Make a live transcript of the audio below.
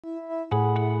Great.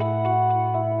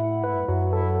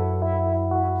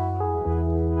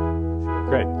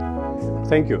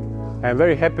 Thank you. I'm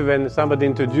very happy when somebody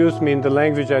introduced me in the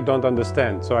language I don't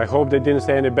understand. So I hope they didn't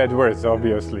say any bad words,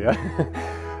 obviously.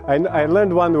 I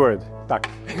learned one word, tack.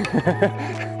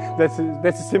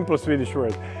 That's a simple Swedish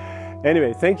word.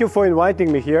 Anyway, thank you for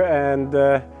inviting me here, and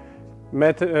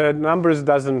numbers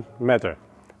doesn't matter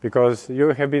because you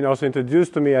have been also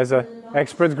introduced to me as an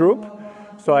expert group.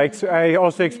 So I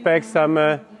also expect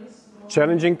some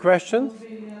challenging questions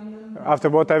after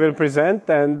what I will present,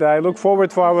 and I look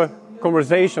forward for our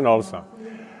conversation also.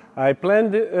 I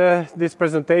planned this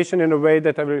presentation in a way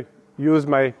that I will use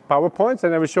my PowerPoints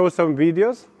and I will show some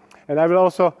videos, and I will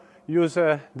also use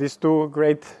these two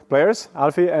great players,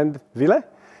 Alfie and Ville,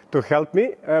 to help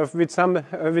me with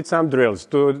some drills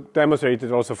to demonstrate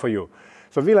it also for you.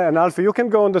 So Ville and Alfie, you can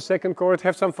go on the second court,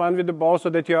 have some fun with the ball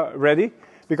so that you are ready,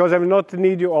 because I will not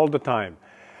need you all the time.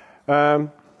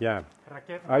 Yeah.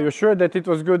 Are you sure that it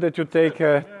was good that you take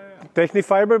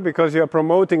Technifiber, because you are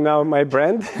promoting now my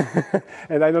brand?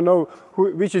 And I don't know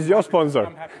which is your sponsor.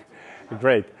 I'm happy.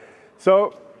 Great.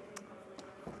 So,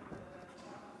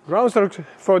 groundstroke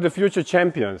for the future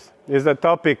champions is a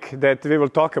topic that we will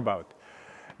talk about.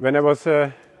 When I was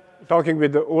talking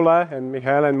with Ulla and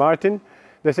Michael and Martin,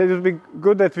 they said it would be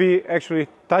good that we actually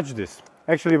touch this.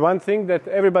 Actually, one thing that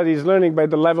everybody is learning by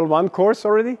the level 1 course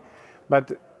already,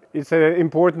 but it's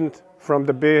important for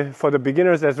the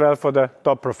beginners as well for the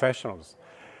top professionals.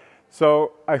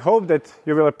 So I hope that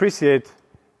you will appreciate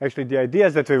actually the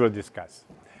ideas that we will discuss.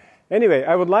 Anyway,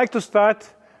 I would like to start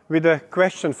with a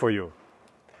question for you.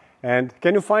 And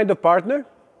can you find a partner?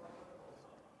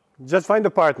 Just find a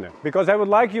partner, because I would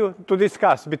like you to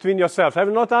discuss between yourselves. I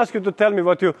will not ask you to tell me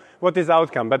what is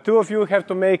outcome, but two of you have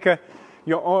to make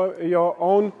your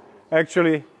own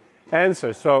actually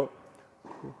answer. So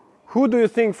who do you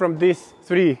think from these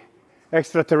three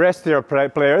extraterrestrial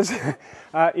players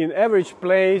in average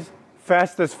plays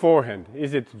fastest forehand?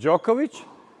 Is it Djokovic,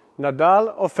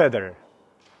 Nadal, or Federer?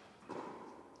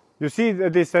 You see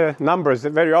these numbers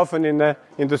very often in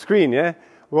the screen, yeah?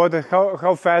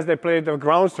 How fast they play the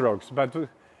ground strokes. But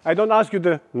I don't ask you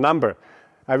the number.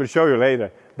 I will show you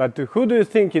later. But who do you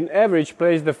think in average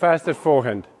plays the fastest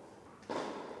forehand?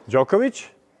 Djokovic,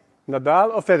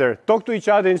 Nadal, or Federer? Talk to each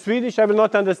other in Swedish. I will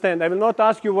not understand. I will not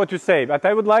ask you what you say. But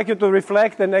I would like you to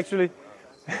reflect and actually...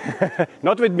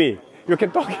 Not with me. You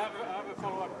can talk. I have a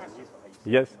follow-up question.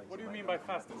 Yes. What do you mean by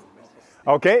fastest?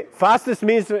 Okay, fastest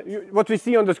means what we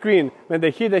see on the screen. When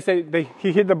they hit, they say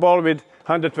he hit the ball with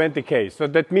 120 k's. So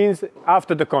that means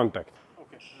after the contact.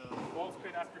 Okay. Ball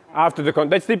speed after contact. After the contact.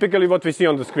 That's typically what we see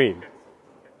on the screen.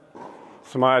 Okay.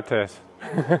 Smart ass.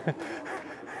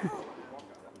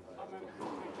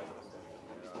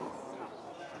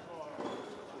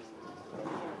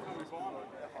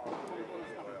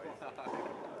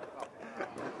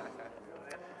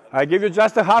 I give you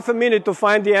just a half a minute to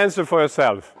find the answer for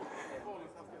yourself.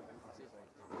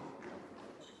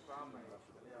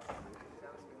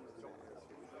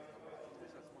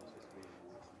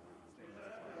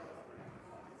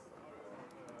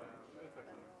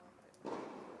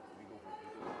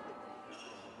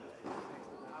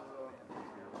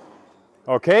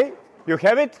 Okay, you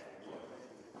have it?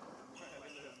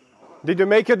 Did you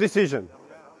make your decision?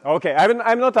 Okay,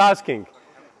 I'm not asking.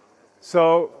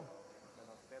 So,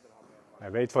 I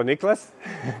wait for Niklas.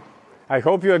 I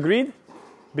hope you agreed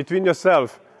between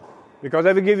yourself, because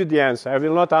I will give you the answer. I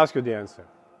will not ask you the answer.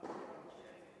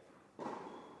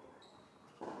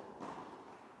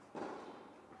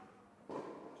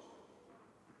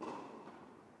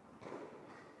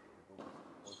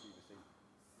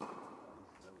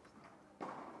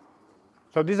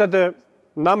 So these are the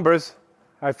numbers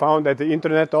I found at the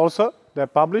internet also. They're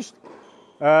published.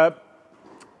 Why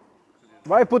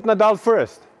put Nadal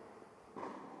first?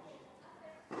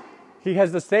 He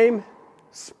has the same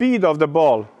speed of the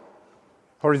ball,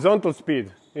 horizontal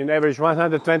speed, in average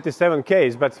 127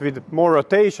 k's, but with more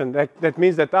rotation. That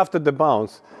means that after the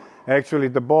bounce, actually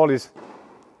the ball is,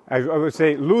 I would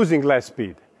say, losing less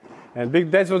speed. And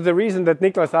that was the reason that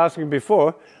Niklas asked me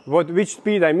before, which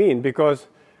speed I mean, because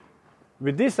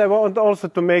with this I want also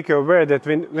to make you aware that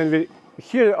when we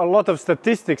hear a lot of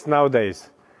statistics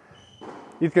nowadays,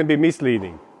 it can be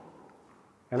misleading.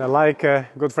 And I like a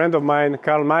good friend of mine,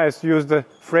 Karl Mayes, used the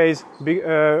phrase,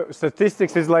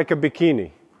 statistics is like a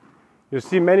bikini. You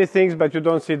see many things, but you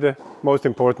don't see the most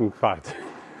important part.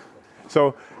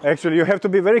 So actually you have to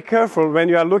be very careful when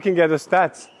you are looking at the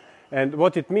stats and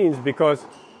what it means, because,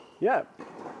 yeah,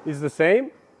 it's the same,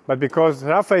 but because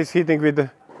Rafa is hitting with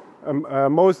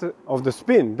most of the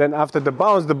spin, then after the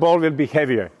bounce, the ball will be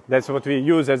heavier. That's what we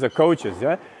use as a coaches.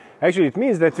 Yeah, actually, it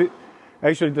means that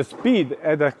actually the speed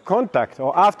at the contact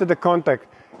or after the contact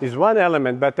is one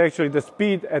element, but actually the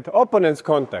speed at opponent's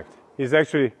contact is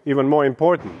actually even more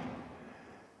important.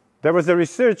 There was a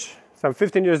research some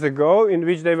 15 years ago in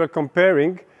which they were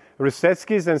comparing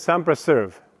Rusetsky's and Sampra's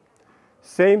serve.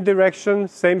 Same direction,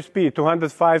 same speed,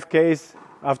 205 Ks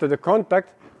after the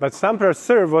contact, but Sampra's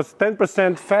serve was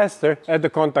 10% faster at the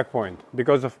contact point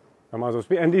because of amount of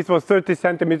speed, and it was 30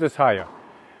 centimeters higher.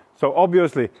 So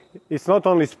obviously, it's not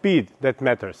only speed that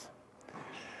matters.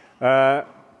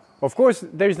 Of course,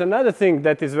 there is another thing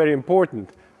that is very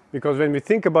important, because when we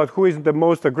think about who is the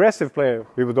most aggressive player,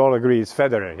 we would all agree is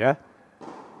Federer, yeah?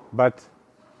 But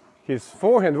his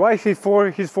forehand, why his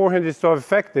forehand is so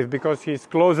effective? Because he's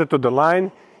closer to the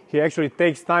line, he actually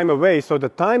takes time away, so the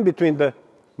time between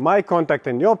my contact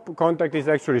and your contact is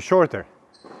actually shorter.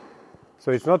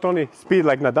 So it's not only speed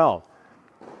like Nadal.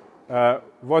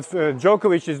 What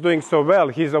Djokovic is doing so well,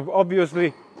 he's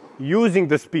obviously using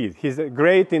the speed. He's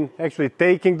great in actually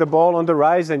taking the ball on the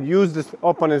rise and use the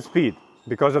opponent's speed.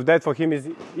 Because of that, for him, it's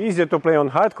easier to play on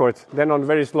hard courts than on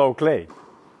very slow clay.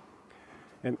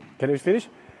 And can we finish?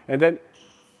 And then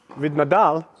with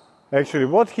Nadal, actually,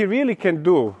 what he really can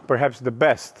do, perhaps the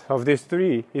best of these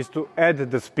three, is to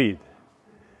add the speed.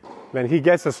 When he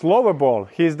gets a slower ball,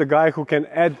 he's the guy who can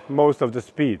add most of the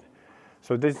speed.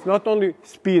 So it's not only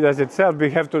speed as itself,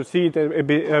 we have to see it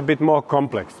a bit more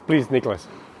complex. Please, Nicholas.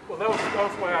 Well, that was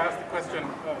why I asked the question,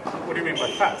 what do you mean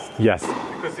by fast? Yes.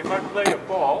 Because if I play a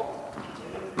ball,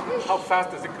 how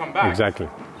fast does it come back? Exactly.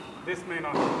 This may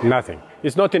not. Nothing.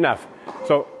 It's not enough.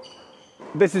 So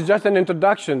this is just an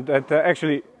introduction that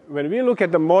actually, when we look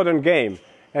at the modern game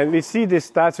and we see these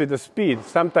stats with the speed,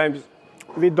 sometimes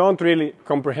we don't really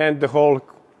comprehend the whole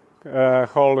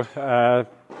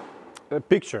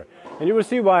picture. And you will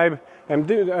see why I'm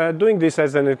doing this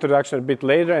as an introduction a bit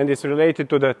later, and it's related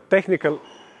to the technical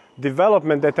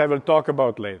development that I will talk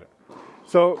about later.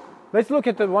 So let's look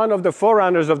at one of the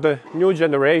forerunners of the new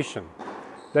generation.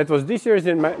 That was this year's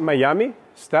in Miami,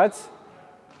 stats,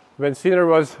 when Sinner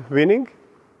was winning.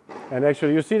 And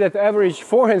actually you see that average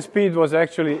forehand speed was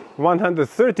actually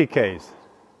 130 Ks.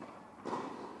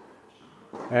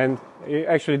 And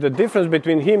actually the difference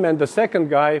between him and the second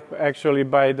guy actually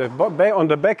on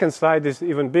the backhand side is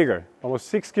even bigger. Almost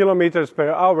 6 kilometers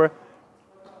per hour.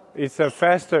 It's a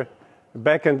faster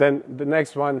backhand than the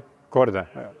next one, Korda.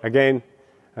 Again,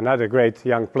 another great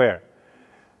young player.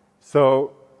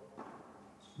 So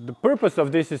the purpose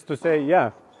of this is to say,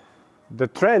 yeah, the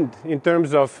trend in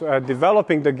terms of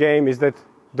developing the game is that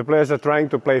the players are trying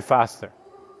to play faster.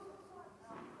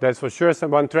 That's for sure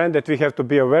one trend that we have to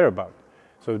be aware about.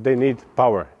 So they need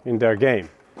power in their game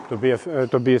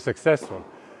to be successful.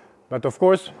 But of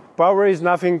course, power is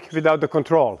nothing without the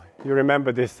control. You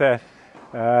remember this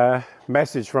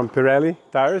message from Pirelli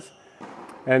tires?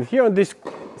 And here on this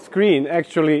screen,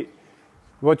 actually,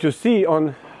 what you see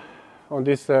on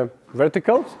these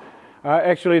verticals are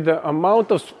actually the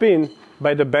amount of spin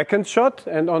by the backhand shot,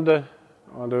 and on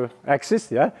the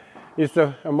axis, yeah, is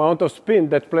the amount of spin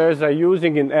that players are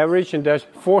using in average in their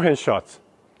forehand shots.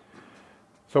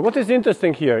 So what is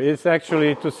interesting here is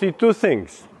actually to see two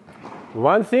things.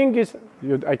 One thing is,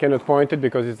 I cannot point it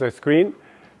because it's a screen.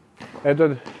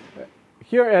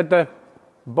 Here at the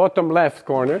bottom left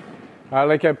corner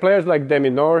are players like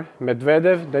Deminor,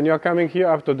 Medvedev. Then you're coming here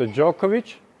up to the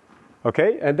Djokovic.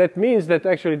 Okay, and that means that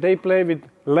actually they play with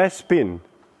less spin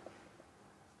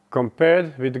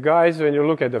compared with guys when you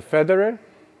look at the Federer,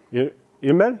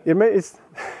 Ilmer is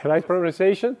right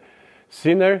pronunciation,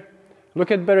 Sinner.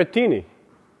 Look at Berrettini.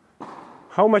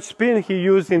 How much spin he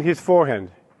used in his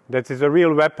forehand. That is a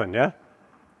real weapon, yeah?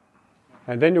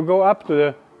 And then you go up to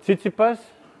the Tsitsipas,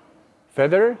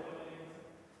 Federer.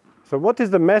 So what is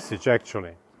the message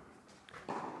actually?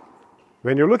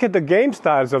 When you look at the game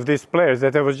styles of these players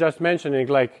that I was just mentioning,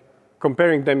 like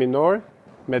comparing Deminor,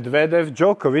 Medvedev,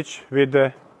 Djokovic with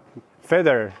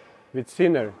Federer, with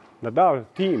Sinner, Nadal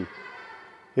team,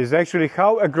 is actually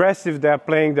how aggressive they are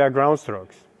playing their ground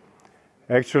strokes.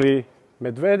 Actually,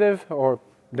 Medvedev or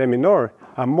Deminor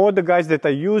are more the guys that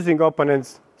are using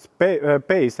opponents'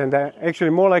 pace, and they're actually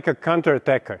more like a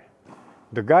counter-attacker.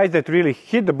 The guys that really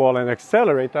hit the ball and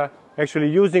accelerate are actually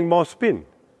using more spin.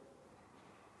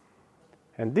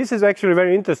 And this is actually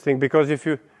very interesting because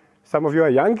some of you are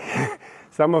young,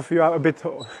 some of you are a bit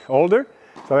older.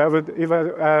 So if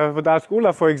I would ask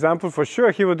Ula, for example, for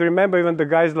sure he would remember even the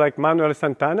guys like Manuel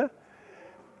Santana.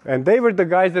 And they were the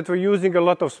guys that were using a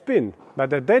lot of spin.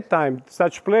 But at that time,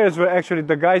 such players were actually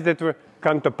the guys that were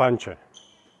counter-puncher.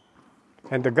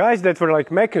 And the guys that were like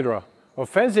McEnroe,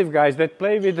 offensive guys that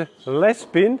play with less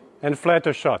spin and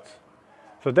flatter shots.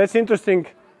 So that's interesting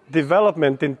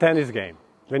development in tennis game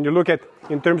when you look at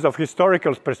in terms of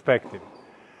historical perspective.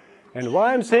 And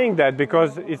why I'm saying that,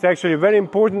 because it's actually very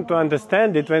important to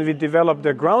understand it when we develop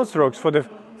the ground strokes for the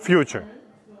future.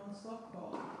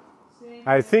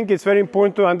 I think it's very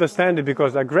important to understand it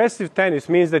because aggressive tennis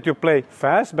means that you play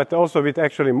fast, but also with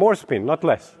actually more spin, not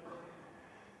less.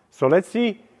 So let's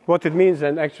see what it means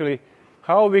and actually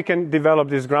how we can develop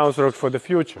these ground strokes for the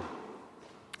future.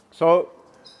 So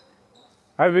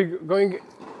I'll be going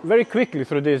very quickly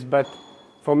through this, but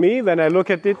for me, when I look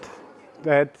at it,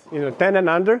 that 10 and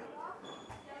under,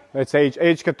 let's say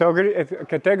age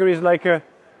category is like a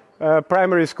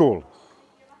primary school.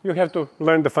 You have to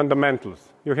learn the fundamentals.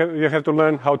 You have to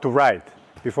learn how to write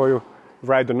before you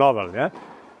write the novel. Yeah?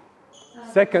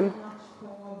 Second,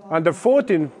 under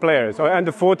 14 players, or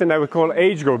under 14 I would call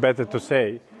age group better to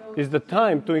say, is the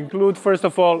time to include first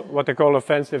of all what I call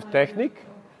offensive technique.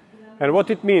 And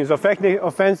what it means,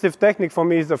 offensive technique for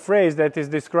me is a phrase that is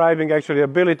describing actually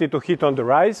ability to hit on the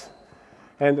rise.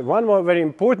 And one more very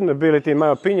important ability in my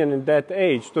opinion in that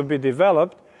age to be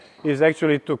developed is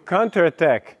actually to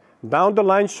counterattack down the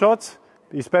line shots,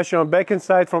 especially on backhand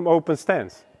side from open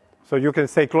stance. So you can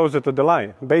stay closer to the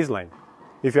line, baseline.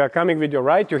 If you are coming with your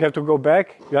right, you have to go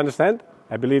back. You understand?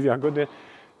 I believe you are good there.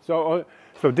 So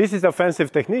this is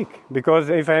offensive technique, because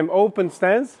if I am open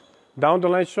stance, down the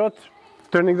line shot,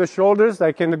 turning the shoulders,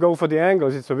 I can go for the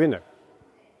angles, it's a winner.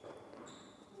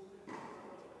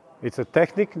 It's a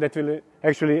technique that will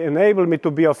actually enable me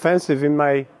to be offensive in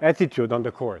my attitude on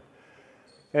the court.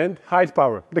 And height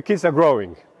power. The kids are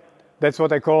growing. That's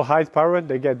what I call height power.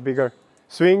 They get bigger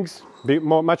swings,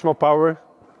 much more power,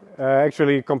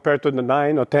 actually compared to the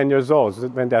 9 or 10 years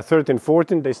old. When they're 13,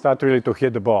 14, they start really to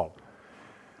hit the ball.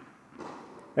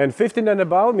 And 15 and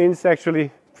above means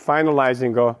actually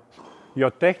finalizing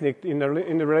your technique in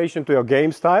relation to your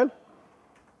game style.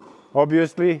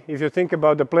 Obviously, if you think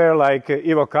about the player like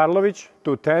Ivo Karlovic,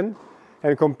 210,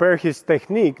 and compare his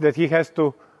technique that he has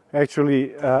to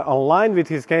actually align with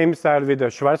his game style with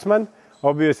Schwartzman,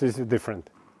 obviously it's different.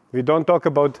 We don't talk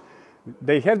about,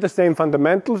 they have the same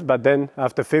fundamentals, but then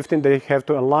after 15 they have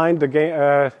to align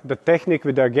the technique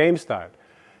with their game style.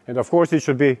 And of course it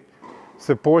should be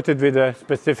supported with a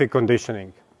specific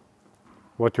conditioning.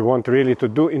 What you want really to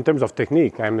do in terms of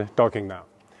technique, I'm talking now.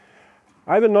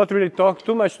 I will not really talk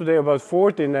too much today about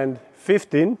 14 and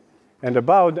 15 and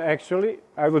about actually.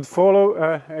 I would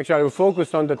I will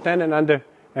focus on the 10 and under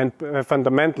and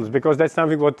fundamentals, because that's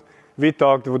something what we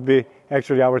talked would be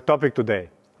actually our topic today.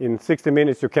 In 60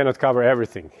 minutes you cannot cover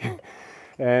everything.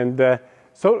 And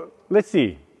so let's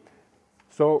see.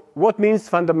 So what means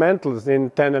fundamentals in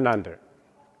 10 and under?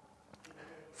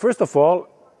 First of all,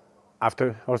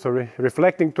 after also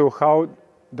reflecting to how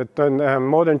the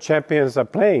modern champions are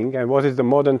playing and what is the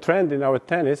modern trend in our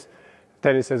tennis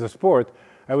as a sport,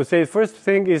 I would say the first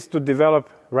thing is to develop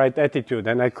right attitude,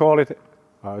 and I call it,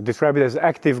 describe it as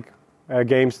active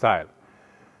game style.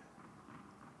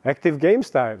 Active game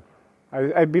style.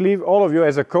 I believe all of you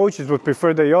as a coaches would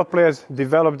prefer that your players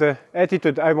develop the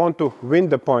attitude, I want to win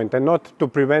the point and not to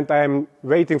prevent, I am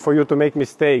waiting for you to make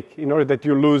mistake in order that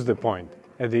you lose the point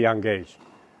at the young age.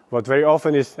 What very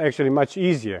often is actually much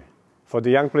easier for the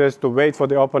young players to wait for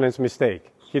the opponent's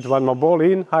mistake. Hit one more ball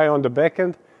in, high on the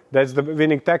backhand, that's the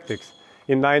winning tactics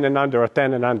in 9 and under or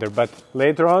 10 and under. But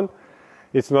later on,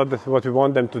 it's not what we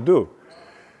want them to do.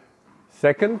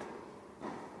 Second,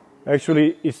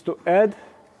 actually, is to add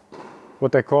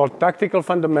what I call tactical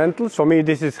fundamentals. For me,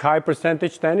 this is high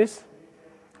percentage tennis,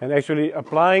 and actually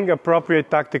applying appropriate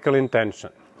tactical intention.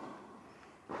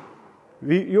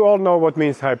 You all know what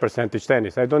means high percentage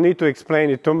tennis. I don't need to explain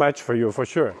it too much for you, for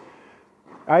sure.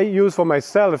 I use for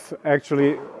myself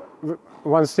actually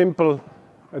one simple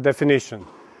definition.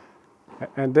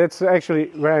 And that's actually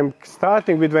where I'm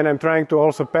starting with when I'm trying to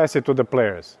also pass it to the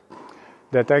players.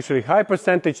 That actually high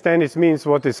percentage tennis means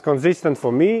what is consistent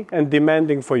for me and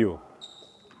demanding for you.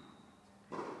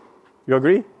 You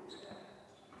agree?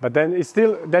 But then it's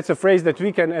still, that's a phrase that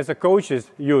we can as a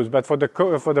coaches use, but for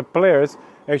the players,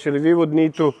 actually we would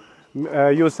need to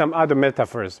use some other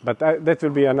metaphors, but that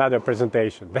will be another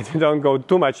presentation, that we don't go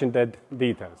too much in that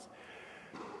details.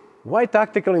 Why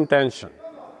tactical intention?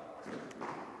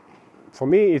 For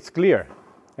me it's clear,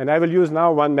 and I will use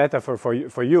now one metaphor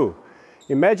for you.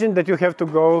 Imagine that you have to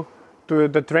go to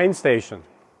the train station,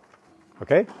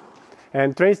 okay?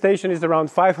 And train station is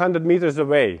around 500 meters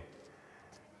away.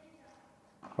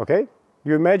 Okay?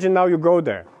 You imagine now you go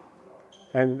there.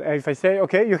 And if I say,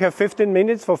 okay, you have 15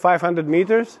 minutes for 500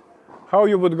 meters, how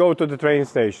you would go to the train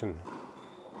station?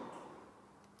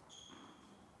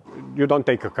 you don't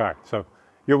take a car, so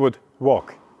you would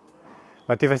walk.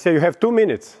 But if I say you have 2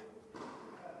 minutes,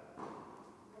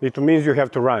 it means you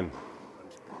have to run.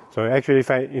 So actually,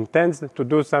 if I intend to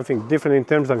do something different in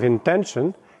terms of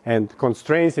intention and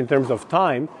constraints in terms of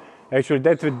time, actually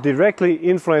that would directly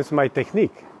influence my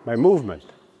technique, my movement.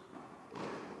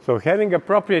 So having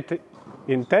appropriate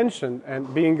intention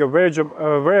and being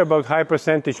aware about high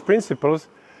percentage principles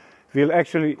will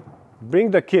actually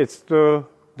bring the kids to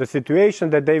the situation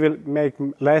that they will make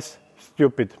less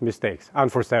stupid mistakes,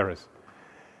 unforced errors.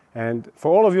 And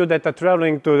for all of you that are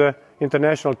traveling to the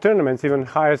international tournaments, even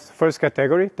highest first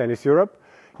category, Tennis Europe,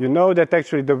 you know that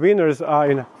actually the winners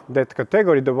are in that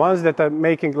category, the ones that are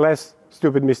making less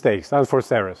stupid mistakes,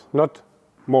 unforced errors, not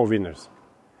more winners.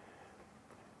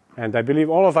 And I believe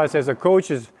all of us as a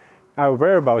coaches are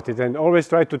aware about it and always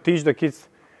try to teach the kids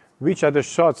which are the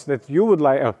shots that you would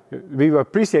like, we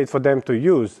appreciate for them to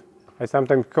use. I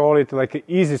sometimes call it like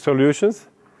easy solutions,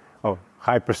 or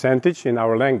high percentage in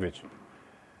our language.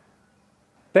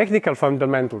 Technical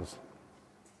fundamentals.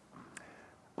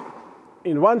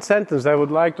 In one sentence, I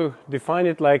would like to define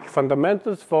it like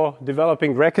fundamentals for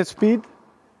developing racket speed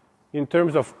in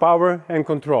terms of power and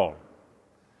control.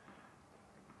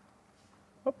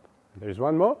 Oh, there's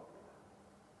one more.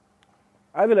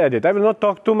 I will add it. I will not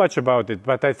talk too much about it,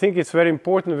 but I think it's very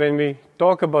important when we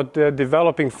talk about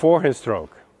developing forehand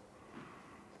stroke.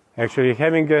 Actually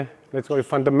having a, let's call it,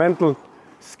 fundamental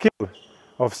skill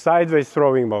of sideways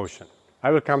throwing motion.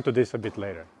 I will come to this a bit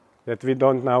later, that we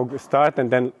don't now start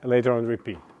and then later on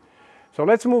repeat. So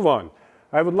let's move on.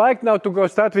 I would like now to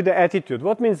start with the attitude.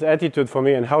 What means attitude for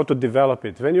me and how to develop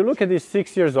it? When you look at these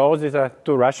 6 years old, these are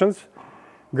two Russians,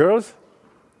 girls,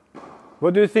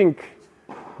 what do you think?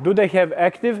 Do they have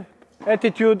active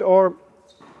attitude or,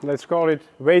 let's call it,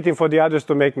 waiting for the others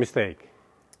to make mistake?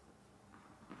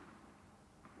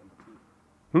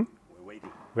 We're waiting.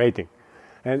 Waiting.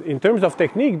 And in terms of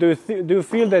technique, do you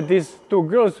feel that these two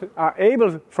girls are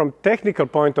able, from technical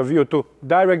point of view, to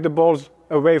direct the balls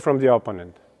away from the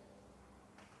opponent?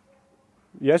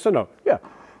 Yes or no? Yeah.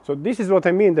 So this is what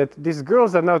I mean, that these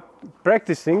girls are now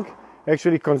practicing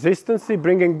actually consistency,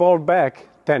 bringing ball back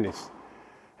tennis.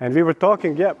 And we were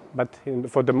talking, yeah, but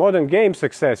for the modern game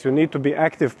success, you need to be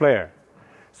active player.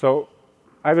 So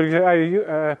I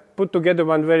will put together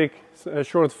one very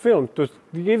short film to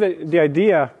give the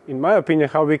idea, in my opinion,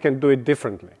 how we can do it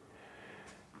differently.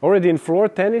 Already in floor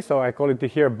tennis, or I call it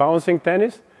here bouncing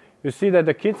tennis, you see that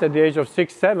the kids at the age of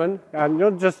 6, 7 are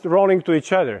not just rolling to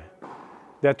each other.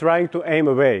 They're trying to aim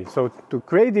away. So to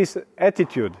create this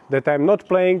attitude that I'm not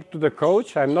playing to the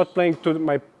coach, I'm not playing to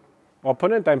my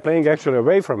opponent, I'm playing actually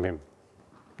away from him.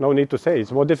 No need to say,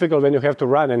 it's more difficult when you have to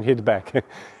run and hit back.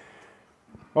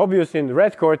 Obviously in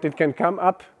red court it can come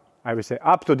up, I would say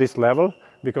up to this level,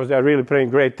 because they are really playing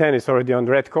great tennis already on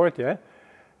red court, yeah?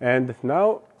 And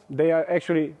now they are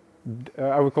actually,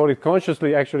 I would call it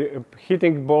consciously, actually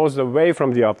hitting balls away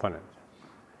from the opponent.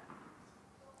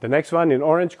 The next one in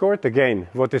orange court, again,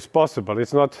 what is possible,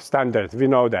 it's not standard, we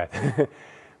know that.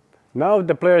 Now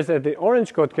the players at the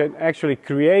orange court can actually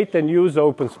create and use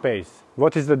open space.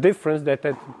 What is the difference? That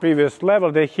at the previous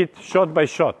level they hit shot by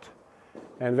shot.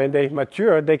 And when they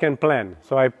mature, they can plan.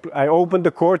 So I open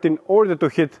the court in order to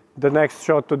hit the next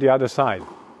shot to the other side.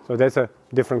 So that's a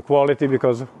different quality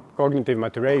because of cognitive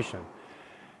maturation.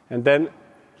 And then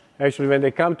actually when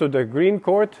they come to the green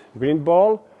court, green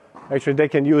ball, actually they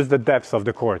can use the depth of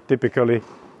the court. Typically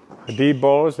deep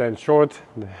balls and short,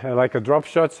 like a drop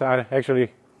shots, are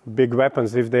actually big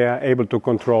weapons if they are able to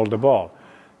control the ball.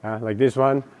 Like this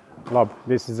one, lob.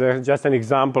 This is just an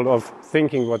example of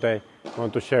thinking what I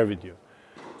want to share with you.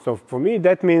 So for me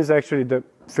that means actually the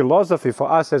philosophy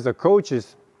for us as a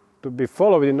coaches to be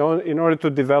followed in order to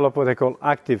develop what I call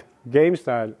active game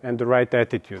style and the right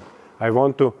attitude. I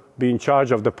want to be in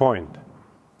charge of the point,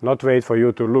 not wait for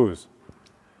you to lose.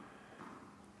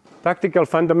 Tactical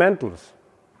fundamentals.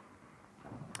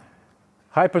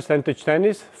 High percentage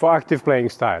tennis for active playing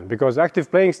style, because active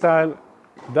playing style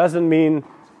doesn't mean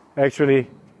actually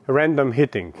random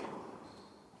hitting.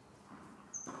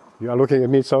 You are looking at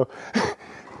me, so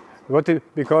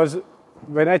because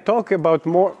when I talk about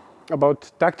more about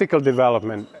tactical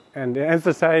development and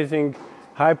emphasizing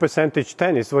high percentage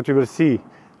tennis, what you will see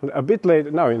a bit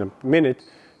later, now in a minute,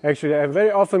 actually I'm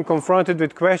very often confronted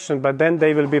with questions, but then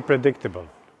they will be predictable.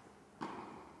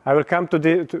 I will come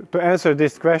to answer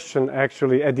this question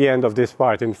actually at the end of this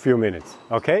part in a few minutes,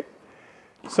 okay?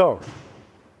 So,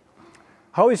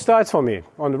 how it starts for me?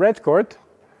 On the red court,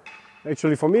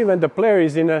 actually for me when the player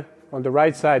is on the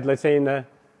right side, let's say in a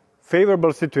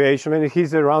favorable situation, when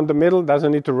he's around the middle,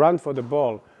 doesn't need to run for the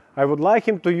ball, I would like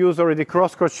him to use already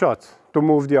cross-court shots to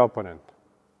move the opponent.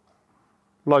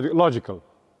 Logical.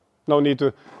 No need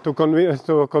to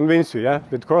convince you, yeah?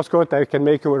 With cross-court, I can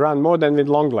make you run more than with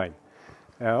long line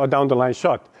or down-the-line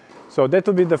shot. So that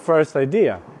would be the first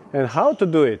idea. And how to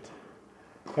do it?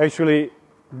 Actually,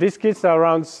 these kids are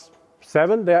around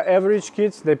 7. They are average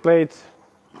kids. They played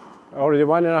already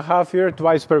 1.5 years,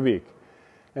 twice per week.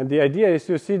 And the idea is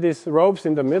you see these ropes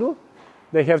in the middle.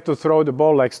 They have to throw the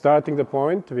ball like starting the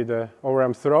point with the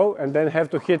overarm throw, and then have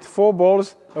to hit 4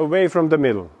 balls away from the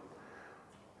middle.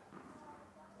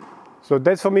 So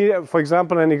that's for me, for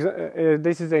example,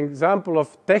 this is an example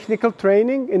of technical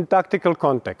training in tactical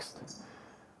context.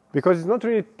 Because it's not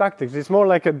really tactics, it's more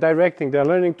like a directing. They're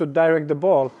learning to direct the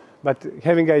ball, but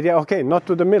having the idea, okay, not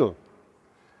to the middle.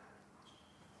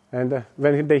 And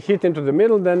when they hit into the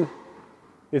middle, then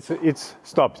it's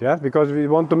stopped, yeah? Because we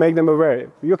want to make them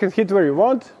aware. You can hit where you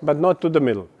want, but not to the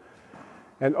middle.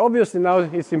 And obviously now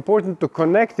it's important to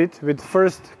connect it with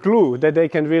first clue that they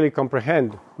can really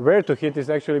comprehend. Where to hit is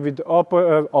actually with the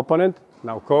opponent,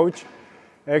 now coach,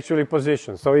 actually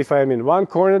position. So if I'm in one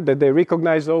corner, that they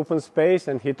recognize open space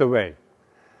and hit away.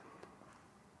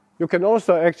 You can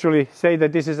also actually say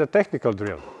that this is a technical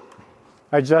drill.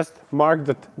 I just marked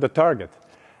the target.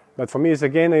 But for me, it's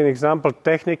again an example,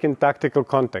 technique in tactical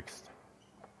context.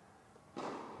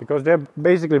 Because they're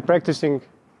basically practicing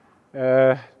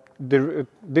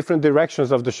different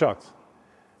directions of the shots.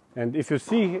 And if you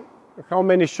see how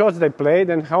many shots they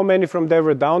played and how many from they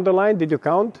were down the line, did you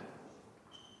count?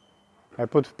 I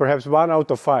put perhaps 1 out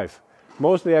of 5.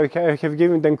 Mostly I have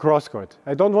given them cross-court.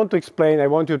 I don't want to explain, I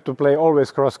want you to play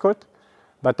always cross-court.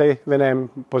 But when I'm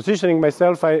positioning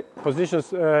myself, I position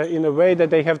in a way that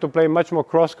they have to play much more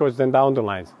cross-courts than down the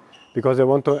lines. Because I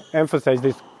want to emphasize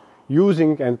this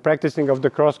using and practicing of the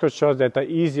cross-court shots that are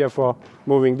easier for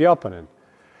moving the opponent.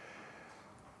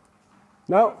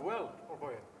 Now, well,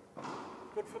 Hrvoje.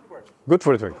 Good footwork. Good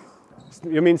footwork.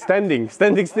 You mean standing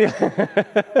still?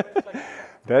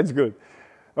 That's good.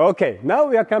 Okay, now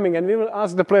we are coming and we will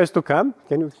ask the players to come.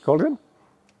 Can you call them?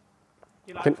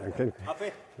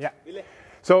 Yeah.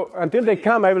 So until they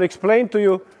come, I will explain to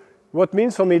you what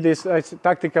means for me this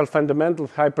tactical fundamental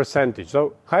high percentage.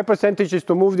 So high percentage is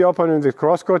to move the opponent with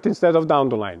cross-court instead of down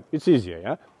the line. It's easier,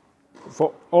 yeah?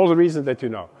 For all the reasons that you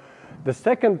know. The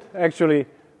second, actually,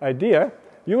 idea,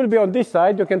 you will be on this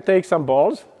side, you can take some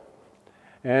balls,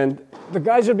 and the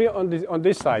guys will be on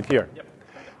this side here. Yep.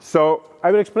 So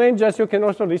I will explain, just you can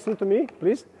also listen to me,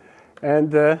 please.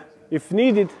 And if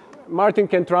needed, Martin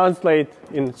can translate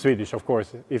in Swedish, of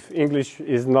course, if English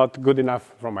is not good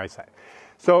enough from my side.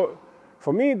 So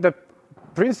for me, the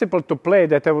principle to play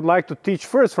that I would like to teach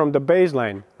first from the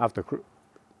baseline, after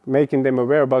making them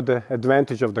aware about the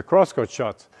advantage of the cross-court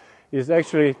shots, is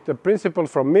actually the principle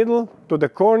from middle to the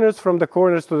corners, from the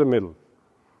corners to the middle.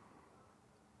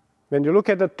 When you look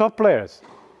at the top players,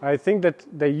 I think that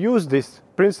they use this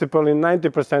principle in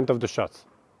 90% of the shots.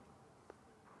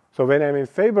 So when I'm in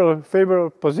favorable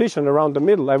position around the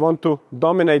middle, I want to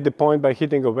dominate the point by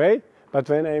hitting away. But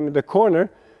when I'm in the corner,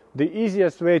 the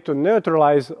easiest way to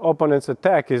neutralize opponent's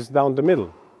attack is down the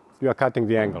middle. You are cutting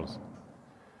the angles.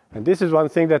 And this is one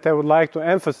thing that I would like to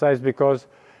emphasize, because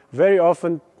very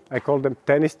often, I call them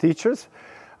tennis teachers,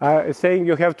 saying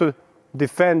you have to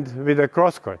defend with a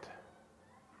cross-court.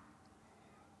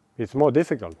 It's more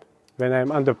difficult. When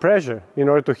I'm under pressure, in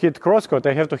order to hit cross-court,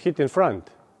 I have to hit in front.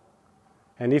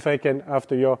 And if I can,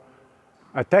 after your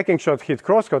attacking shot, hit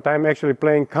cross-court, I'm actually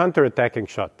playing counter-attacking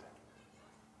shot,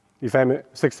 if I'm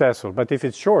successful. But if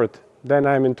it's short, then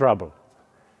I'm in trouble.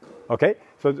 Okay?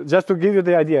 So just to give you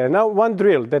the idea. Now, one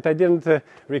drill that I didn't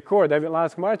record, I will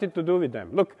ask Martin to do with them.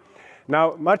 Look,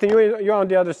 now, Martin, you're on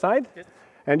the other side, yes.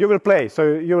 And you will play.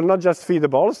 So you will not just feed the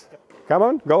balls. Yep. Come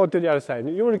on, go to the other side.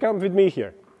 You will come with me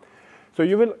here. So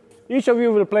you will, each of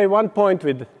you will play 1 point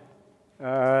with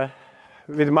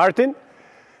Martin.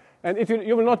 And if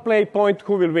you will not play point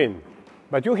who will win.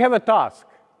 But you have a task,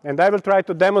 and I will try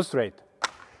to demonstrate.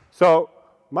 So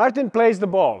Martin plays the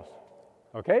balls,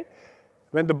 okay?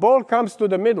 When the ball comes to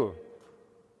the middle,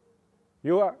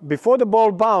 before the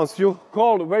ball bounces, you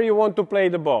call where you want to play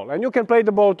the ball. And you can play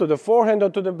the ball to the forehand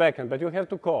or to the backhand, but you have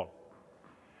to call.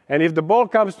 And if the ball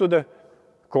comes to the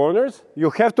corners, you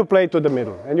have to play to the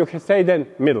middle. And you can say then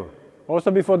middle,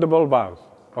 also before the ball bounces,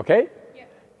 okay?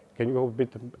 Can you go a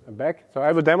bit back? So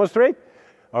I will demonstrate.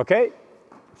 Okay.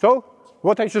 So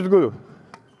what I should do?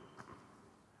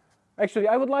 Actually,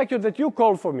 I would like you that you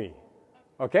call for me.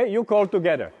 Okay? You call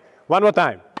together. One more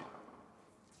time.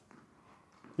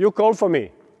 You call for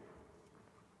me.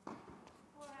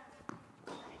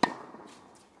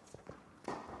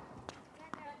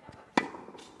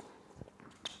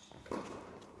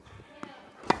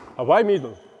 Why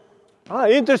middle? Ah,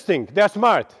 interesting. They are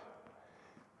smart.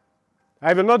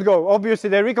 I will not go. Obviously,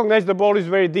 they recognize the ball is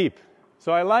very deep.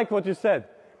 So I like what you said.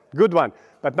 Good one.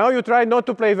 But now you try not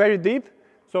to play very deep.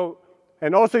 So,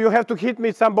 and also you have to hit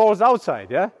me some balls outside,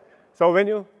 yeah? So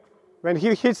when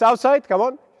he hits outside, come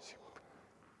on.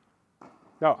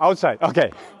 No, outside.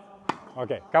 Okay.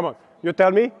 Okay, come on. You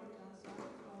tell me.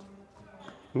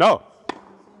 No.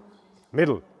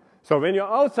 Middle. So when you're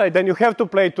outside, then you have to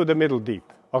play to the middle deep.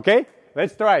 Okay?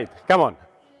 Let's try it. Come on.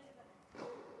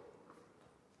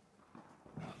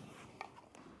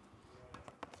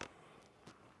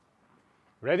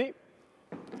 Ready?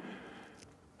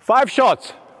 5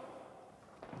 shots.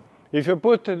 If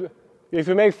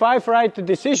you make 5 right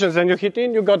decisions and you hit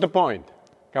in, you got the point.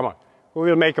 Come on. Who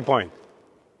will make a point?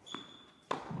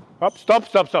 Up, stop,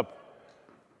 stop, stop.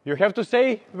 You have to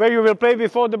say where you will play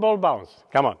before the ball bounces.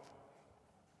 Come on.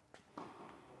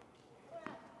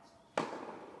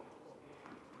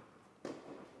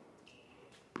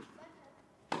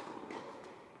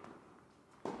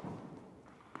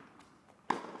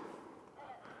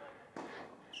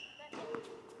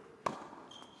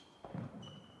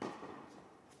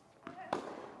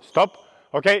 Stop.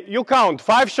 Okay, you count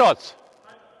 5 shots.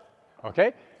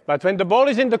 Okay, but when the ball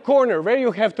is in the corner, where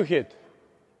you have to hit?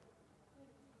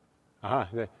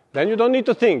 Then you don't need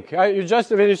to think. You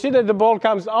just, when you see that the ball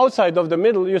comes outside of the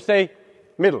middle, you say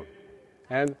middle.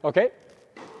 And okay.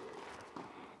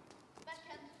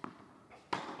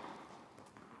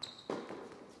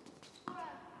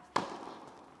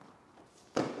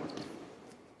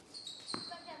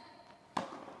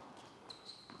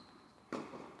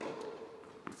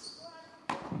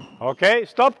 Okay,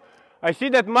 stop. I see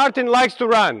that Martin likes to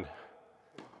run.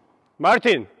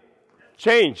 Martin,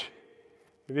 change.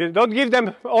 Don't give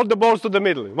them all the balls to the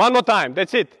middle. One more time,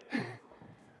 that's it.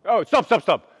 Oh, stop, stop,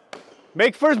 stop.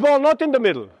 Make first ball not in the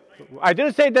middle. I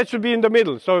didn't say that should be in the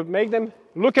middle, so make them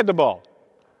look at the ball.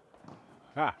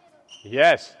 Ah,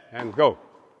 yes, and go.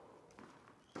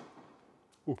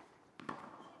 Ooh.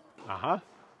 Uh-huh.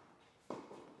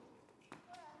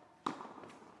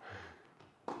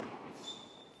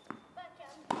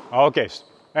 Okay,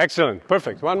 excellent,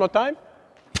 perfect. One more time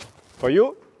for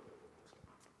you.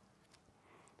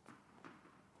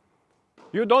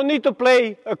 You don't need to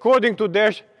play according to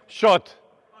their shot.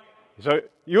 So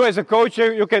you as a coach,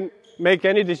 you can make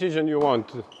any decision you want.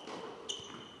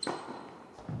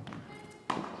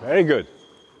 Very good.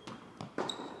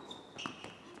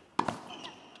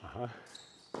 Uh-huh.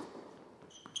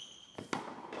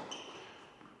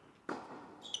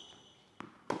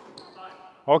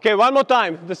 Okay, one more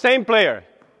time, the same player.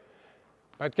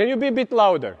 But can you be a bit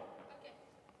louder?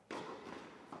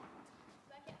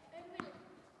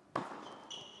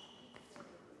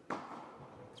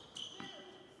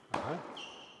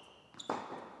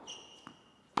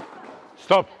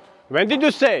 Stop. When did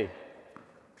you say?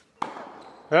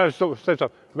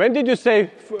 Stop. When did you say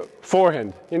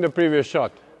forehand in the previous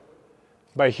shot?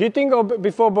 By hitting or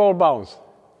before ball bounce?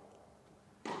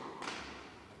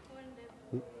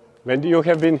 When you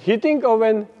have been hitting or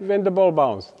when the ball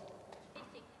bounced?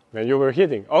 Hitting. When you were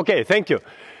hitting. Okay, thank you.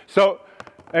 So,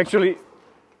 actually,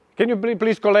 can you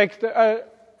please collect,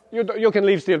 you can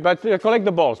leave still, but collect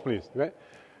the balls, please. Right?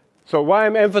 So why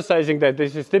I'm emphasizing that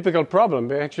this is a typical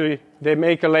problem, actually they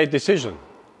make a late decision.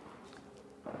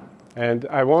 And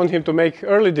I want him to make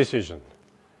early decision.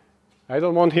 I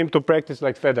don't want him to practice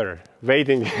like Federer,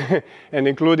 waiting and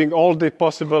including all the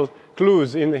possible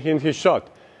clues in his shot.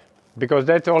 Because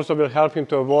that also will help him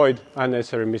to avoid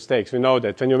unnecessary mistakes. We know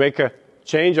that when you make a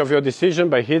change of your decision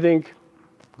by hitting,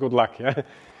 good luck. Yeah?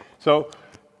 So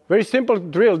very simple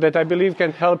drill that I believe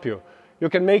can help you. You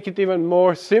can make it even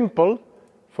more simple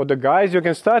for the guys. You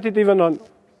can start it even on,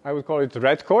 I would call it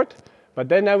red court, but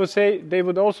then I would say they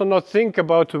would also not think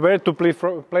about where to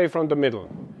play from the middle.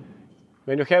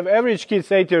 When you have average kids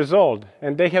 8 years old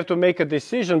and they have to make a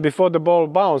decision before the ball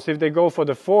bounces, if they go for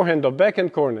the forehand or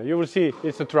backhand corner, you will see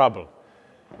it's a trouble.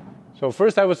 So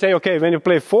first I would say, okay, when you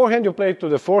play forehand, you play to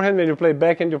the forehand. When you play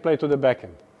backhand, you play to the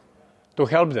backhand to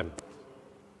help them.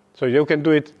 So you can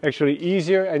do it actually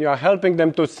easier and you are helping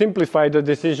them to simplify the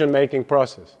decision-making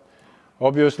process.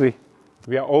 Obviously,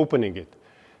 we are opening it.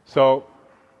 So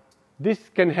this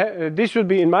should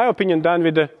be, in my opinion, done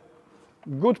with the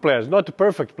good players, not the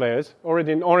perfect players,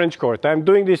 already in orange court. I'm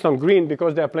doing this on green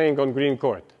because they are playing on green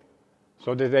court.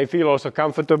 So that they feel also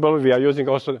comfortable. We are using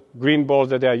also green balls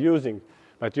that they are using.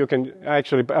 But you can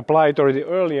actually apply it already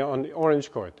earlier on the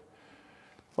orange court.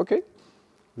 Okay,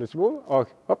 let's move. Oh,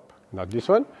 up, not this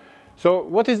one. So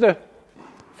what is the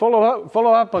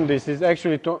follow-up on this is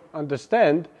actually to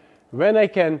understand when I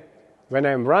can when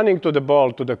I'm running to the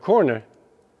ball to the corner,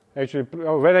 actually,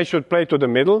 whether I should play to the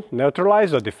middle,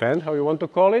 neutralize or defend, how you want to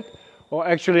call it, or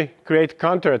actually create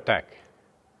counterattack.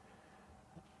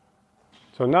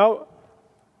 So now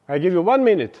I give you 1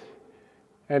 minute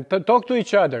and talk to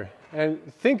each other and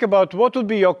think about what would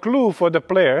be your clue for the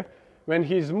player when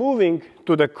he's moving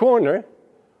to the corner,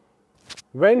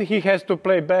 when he has to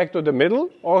play back to the middle,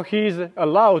 or he's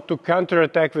allowed to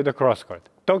counterattack with the cross court.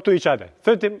 Talk to each other.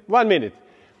 1 minute.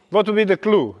 What would be the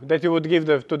clue that you would give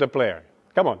to the player?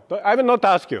 Come on. I will not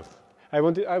ask you. I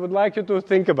would like you to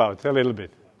think about a little bit.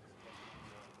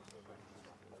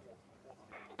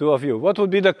 Two of you. What would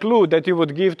be the clue that you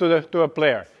would give to a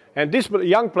player? And these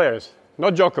young players,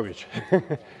 not Djokovic.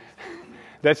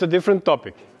 That's a different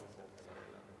topic.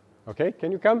 Okay,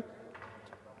 can you come?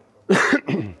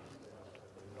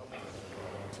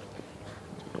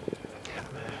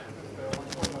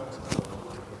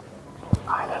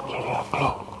 I will give you a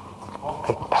clue.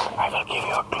 I will give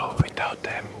you a clue without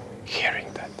them hearing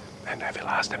that. And I will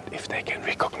ask them if they can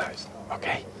recognize.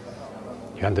 Okay?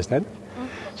 You understand?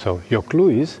 So your clue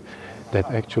is that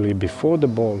actually before the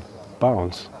ball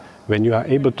bounces, when you are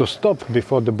able to stop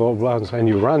before the ball bounces and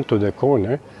you run to the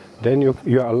corner, then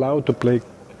you are allowed to play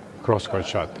cross-court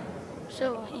shot.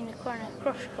 So in the corner,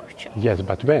 cross-court shot. Yes,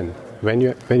 but when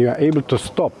you are able to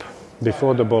stop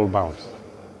before the ball bounces.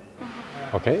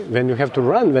 Okay, when you have to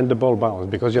run when the ball bounces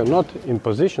because you're not in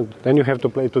position, then you have to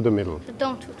play to the middle. So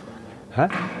don't do Huh?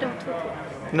 Don't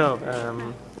do No.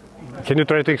 Can you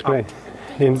try to explain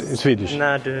in Swedish?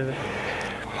 När du...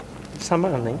 Samma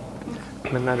övning.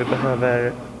 Men när du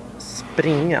behöver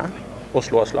springa och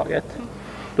slå slaget,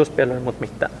 då spelar du mot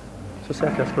mitten. Så säg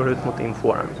att jag slår ut mot din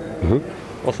forehand.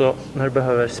 Och så när du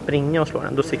behöver springa och slå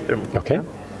den, då siktar du mot mitten.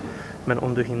 Men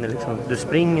om du hinner liksom, du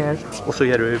springer och så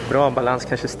ger du bra balans,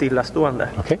 kanske stillastående,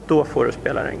 då får du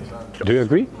spela den kross. Do you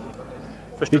agree?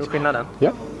 Förstår du skillnaden?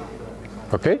 Ja.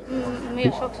 Okej. Men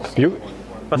jag ska också säga...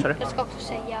 Vad sa du? Jag ska också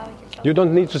säga... You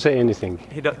don't need to say anything.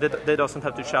 They doesn't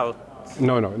have to shout.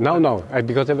 No.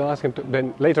 Because I will ask him to,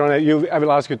 then later on I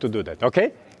will ask you to do that.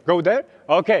 Okay? Go there.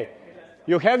 Okay.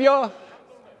 You have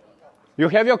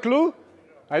your clue?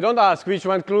 I don't ask which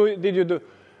one clue did you do.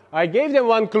 I gave them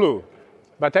one clue,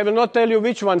 but I will not tell you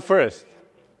which one first.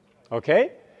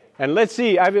 Okay? And let's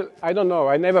see. I don't know.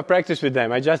 I never practiced with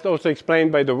them. I just also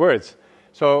explained by the words.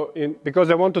 So because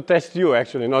I want to test you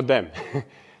actually, not them.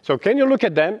 So can you look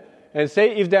at them and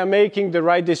say if they are making the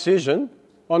right decision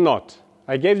or not?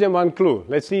 I gave them one clue.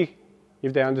 Let's see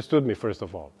if they understood me first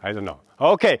of all. I don't know.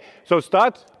 Okay, so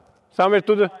start somewhere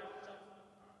to the...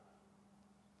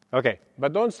 Okay,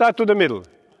 but don't start to the middle.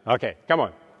 Okay, come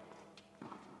on.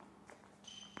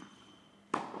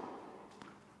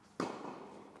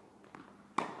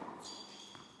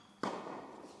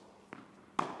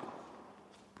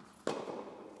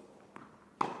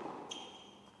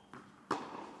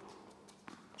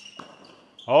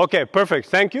 Okay, perfect.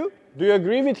 Thank you. Do you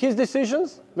agree with his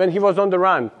decisions when he was on the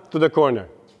run to the corner?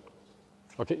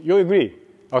 Okay, you agree.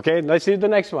 Okay, let's see the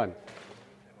next one.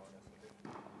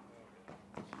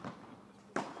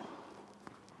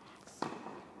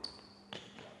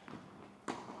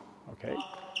 Okay.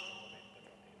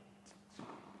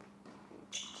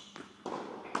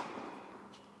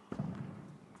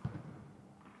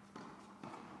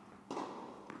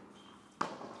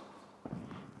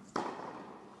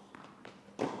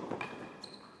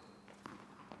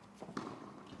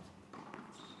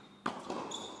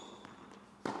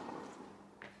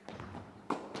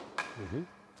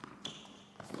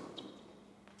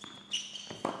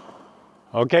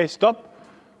 Okay, stop.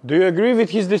 Do you agree with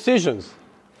his decisions?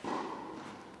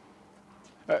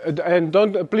 And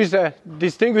don't please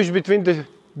distinguish between the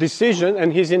decision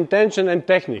and his intention and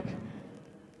technique.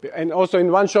 And also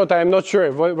in one shot, I am not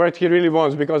sure what he really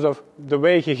wants because of the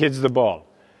way he hits the ball.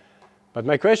 But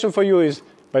my question for you is,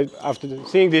 after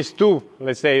seeing these two,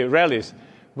 let's say, rallies,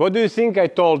 what do you think I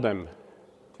told them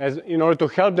in order to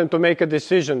help them to make a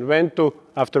decision when to,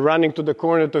 after running to the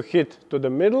corner, to hit to the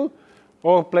middle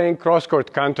or playing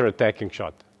cross-court counter-attacking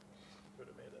shot? To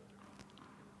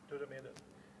the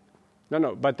middle.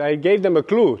 No, but I gave them a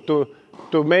clue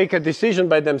to make a decision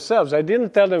by themselves. I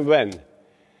didn't tell them when.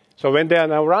 So when they are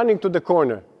now running to the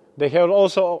corner, they have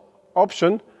also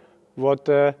option what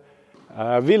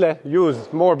Ville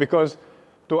used more because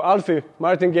to Alfie,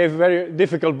 Martin gave very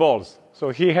difficult balls. So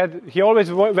he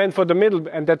always went for the middle,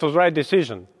 and that was right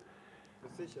decision.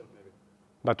 Decision, maybe.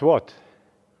 But what?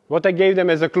 What I gave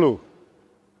them as a clue?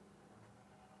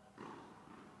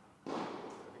 I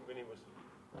think when he was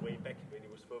way back, when he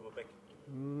was further back.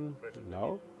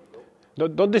 No.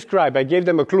 Don't describe. I gave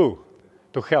them a clue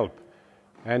to help.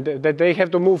 And that they have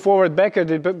to move forward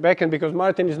backhand because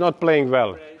Martin is not playing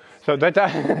well. So that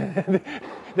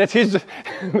that is. Does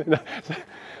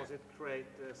it create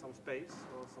some space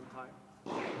or some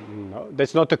time? No,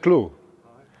 that's not a clue.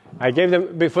 I gave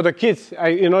them for the kids.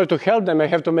 In order to help them, I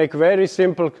have to make very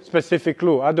simple, specific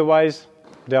clue. Otherwise,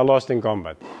 they are lost in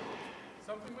combat.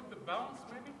 Something with the bounce,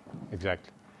 maybe?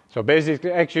 Exactly. So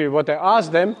basically, actually, what I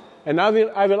asked them, and I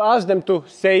will ask them to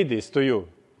say this to you.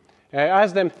 I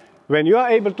asked them, when you are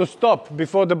able to stop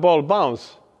before the ball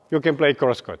bounces, you can play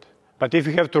cross-court. But if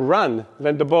you have to run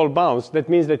when the ball bounces, that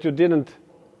means that you didn't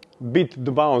beat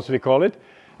the bounce, we call it.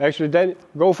 Actually, then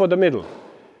go for the middle.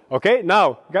 Okay,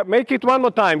 now, make it one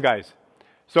more time, guys.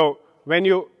 So when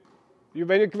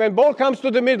ball comes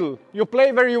to the middle, you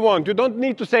play where you want. You don't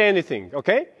need to say anything,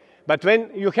 okay? But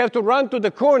when you have to run to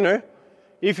the corner,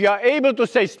 if you are able to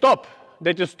say stop,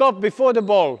 that you stop before the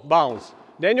ball bounces,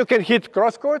 then you can hit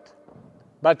cross-court.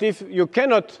 But if you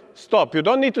cannot stop, you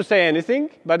don't need to say anything,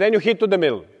 but then you hit to the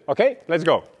middle. Okay, let's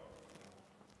go.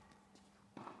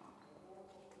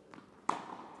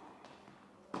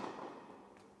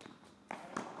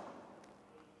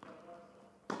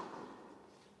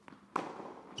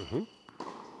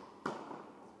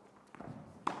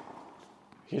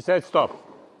 He said stop.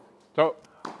 So,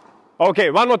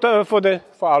 okay, one more time for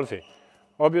Alfie.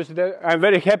 Obviously, I'm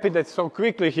very happy that so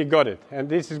quickly he got it. And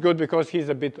this is good because he's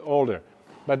a bit older.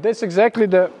 But that's exactly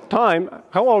the time.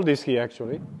 How old is he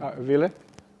actually, Ville?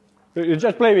 You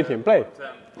just play with him, play. 10.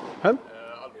 Huh?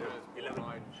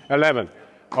 11.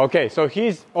 Okay, so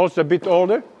he's also a bit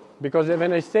older because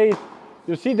when I say,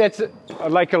 you see that's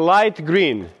like a light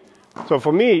green. So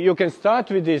for me, you can start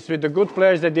with this with the good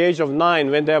players at the age of 9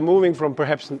 when they are moving from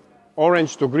perhaps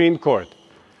orange to green court.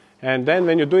 And then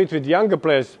when you do it with younger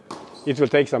players, it will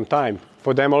take some time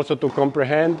for them also to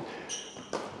comprehend.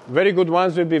 Very good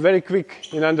ones will be very quick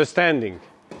in understanding.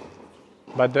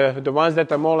 But the ones that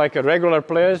are more like a regular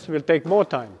players will take more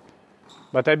time.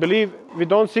 But I believe we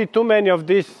don't see too many of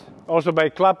this also by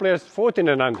club players 14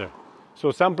 and under.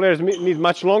 So some players need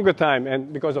much longer time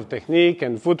and because of technique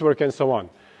and footwork and so on.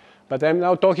 But I'm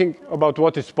now talking about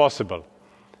what is possible.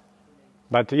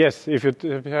 But yes, if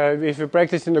you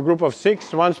practice in a group of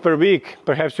 6 once per week,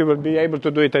 perhaps you will be able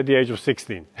to do it at the age of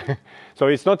 16. So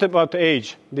it's not about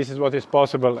age. This is what is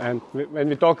possible. And when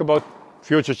we talk about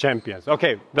future champions.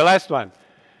 Okay, the last one.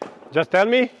 Just tell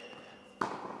me.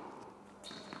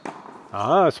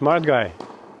 Smart guy.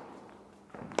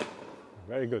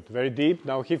 Very good, very deep.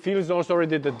 Now he feels also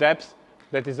already the depth.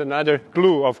 That is another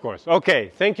clue, of course.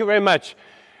 Okay, thank you very much.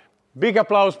 Big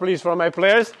applause, please, for my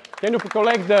players. Can you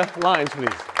collect the lines, please?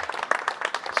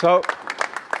 So,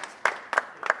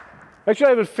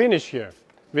 actually, I will finish here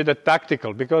with the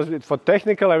tactical, because for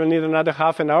technical, I will need another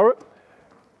half an hour.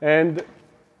 And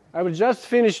I will just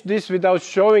finish this without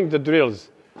showing the drills.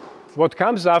 What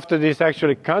comes after this,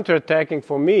 actually, counter-attacking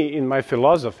for me in my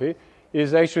philosophy,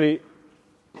 is actually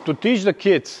to teach the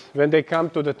kids, when they come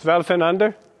to the 12 and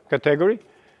under category,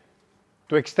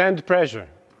 to extend pressure.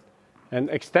 And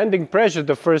extending pressure,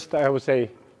 the first, I would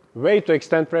say, way to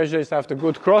extend pressure is after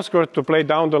good cross-court to play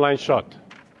down-the-line shot.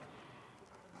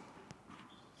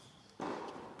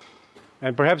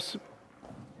 And perhaps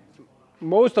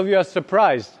most of you are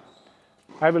surprised.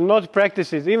 I will not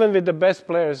practice it, even with the best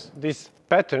players, this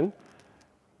pattern,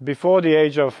 before the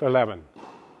age of 11.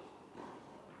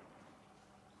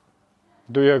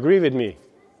 Do you agree with me?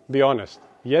 Be honest.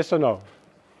 Yes or no?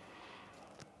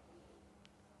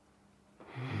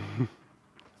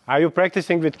 Are you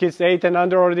practicing with kids 8 and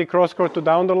under already cross-court to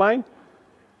down the line?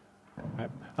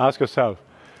 Ask yourself.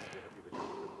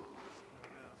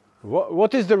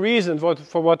 What is the reason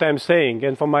for what I'm saying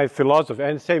and for my philosophy?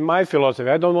 And say my philosophy.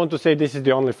 I don't want to say this is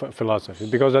the only philosophy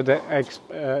because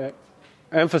I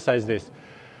emphasize this.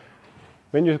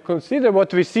 When you consider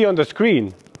what we see on the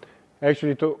screen,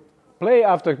 actually to play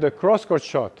after the cross-court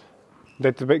shot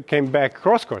that came back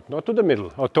cross-court, not to the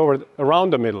middle or around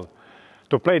the middle,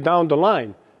 to play down the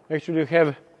line, actually you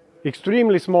have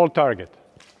extremely small target.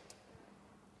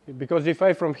 Because if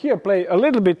I from here play a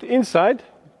little bit inside,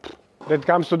 that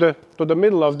comes to the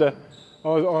middle of the,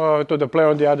 or to the player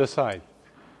on the other side.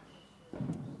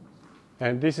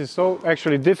 And this is so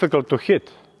actually difficult to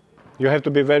hit. You have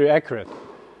to be very accurate.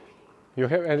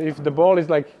 And if the ball is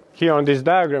like here on this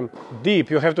diagram,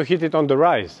 deep, you have to hit it on the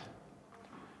rise.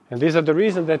 And these are the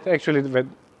reasons that actually,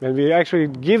 when we actually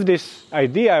give this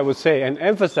idea, I would say, and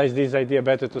emphasize this idea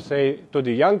better to say to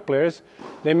the young players,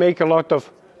 they make a lot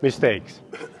of mistakes.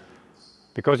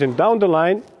 Because in down the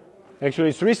line, actually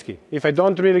it's risky. If I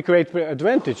don't really create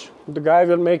advantage, the guy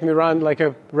will make me run like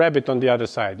a rabbit on the other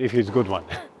side, if he's a good one.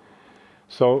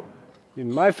 So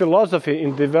in my philosophy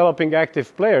in developing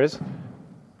active players,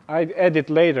 I add it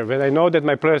later when I know that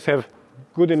my players have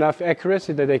good enough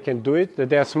accuracy that they can do it, that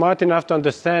they are smart enough to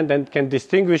understand and can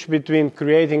distinguish between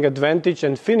creating advantage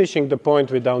and finishing the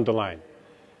point with down the line.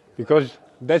 Because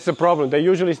that's the problem. They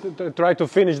usually try to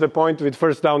finish the point with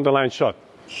first down the line shot.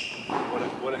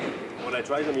 What I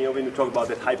try to mean when you talk about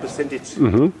that high percentage,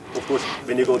 of course,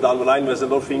 when you go down the line, there's a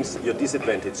lot of things your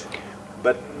disadvantage.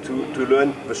 But to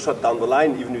learn the shot down the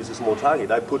line, even with a small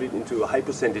target, I put it into a high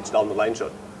percentage down the line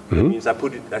shot. That means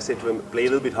I said to them, play a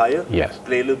little bit higher,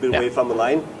 play a little bit away from the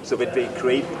line, so that they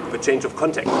create the change of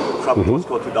contact from cross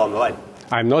court to down the line.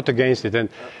 I'm not against it. And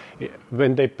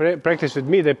when they practice with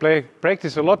me, they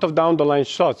practice a lot of down the line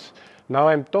shots. Now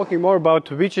I'm talking more about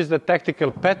which is the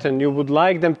tactical pattern you would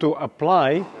like them to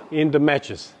apply in the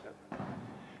matches.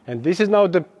 And this is now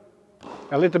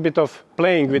a little bit of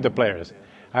playing with the players.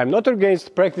 I'm not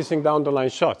against practicing down the line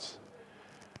shots.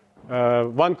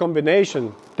 One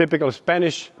combination, typical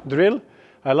Spanish drill,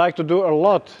 I like to do a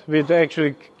lot with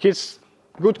actually kids,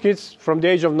 good kids from the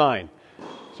age of 9.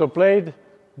 So played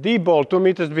deep ball 2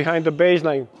 meters behind the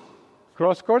baseline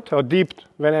cross court, or deep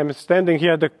when I'm standing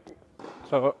here.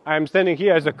 So I'm standing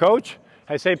here as a coach.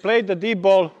 I say play the deep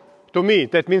ball to me,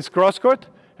 that means cross court,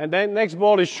 and then next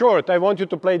ball is short. I want you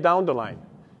to play down the line.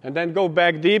 And then go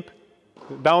back deep,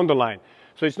 down the line.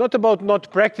 So it's not about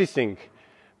not practicing,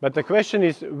 but the question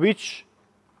is which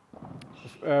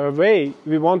way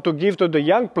we want to give to the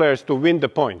young players to win the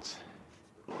points.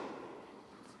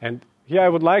 And here I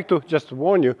would like to just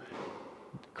warn you,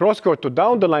 cross-court to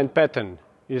down-the-line pattern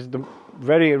is the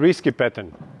very risky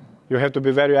pattern. You have to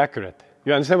be very accurate.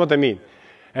 You understand what I mean?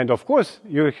 And of course,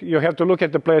 you have to look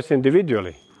at the players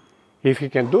individually. If he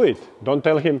can do it, don't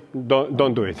tell him,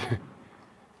 don't do it.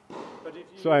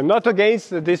 So I'm not against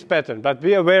this pattern, but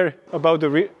be aware about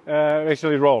the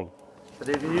actually role. But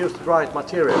if you use the right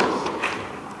materials,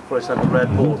 for example,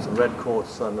 red balls and red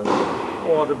courts, and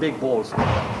or the big balls,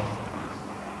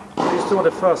 you saw the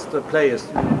first players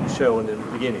you show in the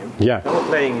beginning. Yeah. They were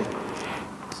playing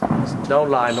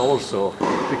down line also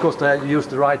because they use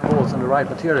the right balls and the right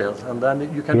materials, and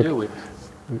then you can do it.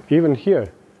 Even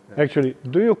here, actually,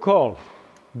 do you call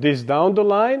this down the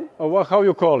line, or how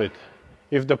you call it?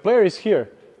 If the player is here,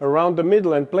 around the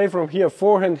middle, and play from here,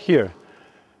 forehand here,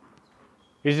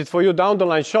 is it for you down the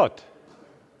line shot?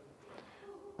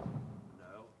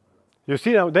 No. You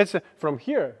see now, that's from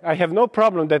here. I have no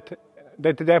problem that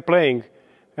they're playing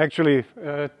actually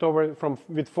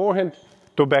with forehand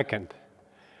to backhand.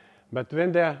 But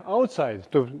when they're outside,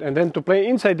 and then to play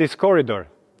inside this corridor,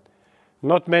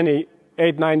 not many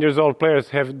 8, 9 years old players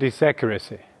have this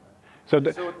accuracy. So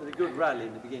the good rally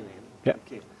in the beginning. Yeah.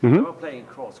 They were playing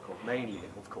cross court mainly,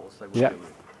 of course. They will do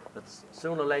it. But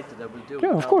sooner or later they will do it.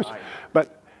 Yeah, of course.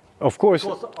 But of course,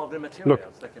 because of the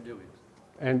materials, they can do it.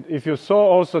 And if you saw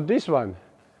also this one,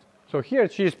 so here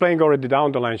she is playing already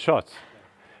down the line shots.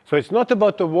 So it's not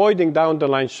about avoiding down the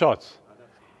line shots,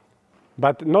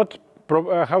 but not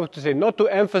to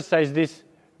emphasize this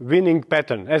winning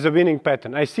pattern as a winning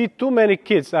pattern. I see too many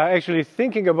kids are actually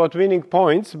thinking about winning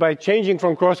points by changing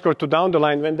from cross court to down the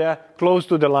line when they are close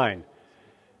to the line.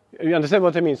 You understand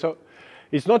what I mean? So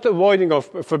it's not avoiding or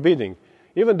forbidding.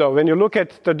 Even though when you look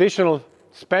at traditional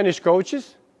Spanish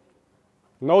coaches,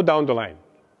 no down the line.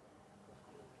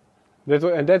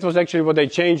 And that was actually what they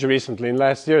changed recently in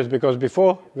last years, because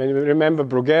before, when you remember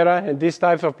Bruguera and these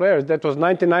types of players, that was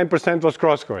 99% was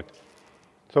cross court.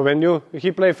 So when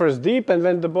he played first deep, and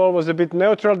when the ball was a bit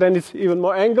neutral, then it's even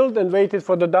more angled and waited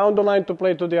for the down the line to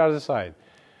play to the other side.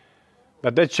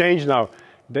 But that changed now.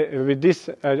 With this,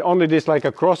 only this like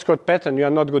a cross-court pattern, you are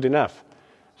not good enough.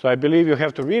 So I believe you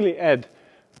have to really add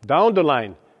down the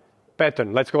line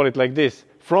pattern, let's call it like this,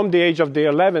 from the age of the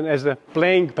 11 as a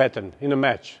playing pattern in a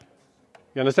match.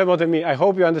 You understand what I mean? I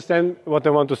hope you understand what I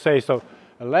want to say. So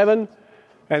 11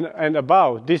 and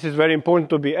above, this is very important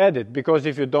to be added, because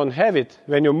if you don't have it,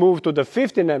 when you move to the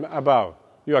 15 and above,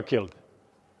 you are killed.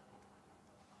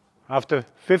 After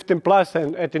 15 plus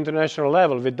and at international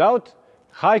level, without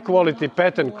high quality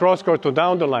pattern cross-court to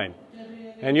down the line,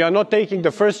 and you are not taking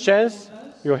the first chance,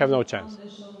 you have no chance,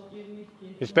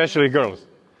 especially girls.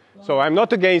 So I'm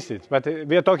not against it, but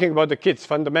we are talking about the kids,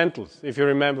 fundamentals, if you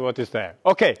remember what is there.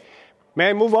 Okay, may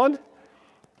I move on?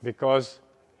 Because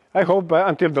I hope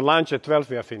until the lunch at 12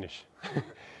 we are finished.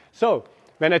 So,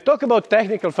 when I talk about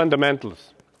technical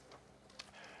fundamentals,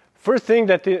 first thing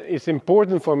that is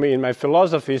important for me in my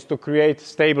philosophy is to create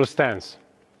stable stance.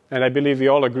 And I believe we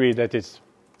all agree that it's,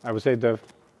 I would say, the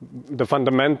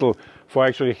fundamental for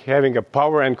actually having a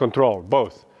power and control,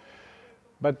 both.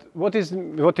 But what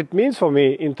it means for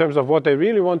me in terms of what I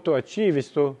really want to achieve is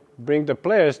to bring the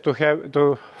players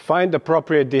to find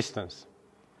appropriate distance.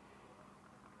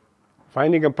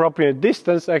 Finding appropriate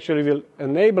distance actually will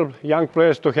enable young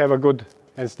players to have a good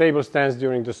and stable stance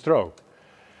during the stroke.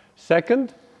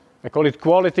 Second, I call it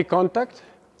quality contact,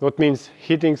 what means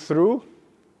hitting through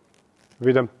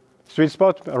with a sweet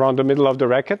spot around the middle of the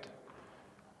racket.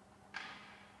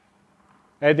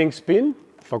 Adding spin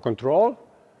for control.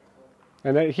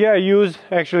 And here I use,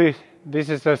 actually, this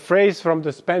is a phrase from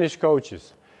the Spanish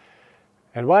coaches.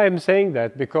 And why I'm saying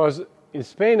that? Because in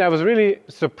Spain I was really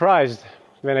surprised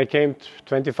when I came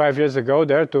 25 years ago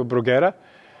there to Bruguera.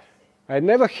 I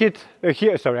never heard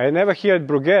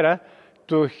Bruguera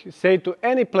to say to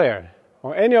any player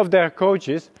or any of their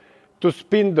coaches to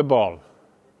spin the ball.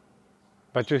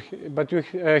 But you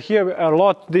hear a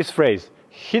lot this phrase,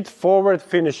 hit forward,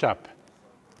 finish up,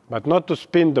 but not to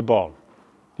spin the ball,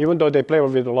 even though they play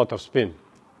with a lot of spin.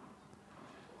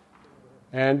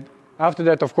 And after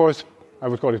that, of course, I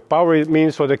would call it power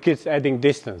means for the kids adding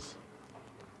distance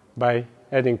by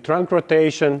adding trunk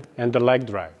rotation and the leg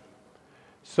drive.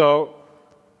 So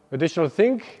additional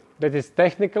thing that is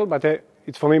technical, but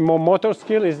it's for me more motor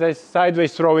skill, is this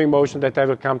sideways throwing motion that I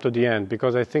will come to the end,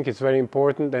 because I think it's very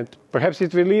important and perhaps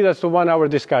it will lead us to 1 hour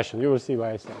discussion. You will see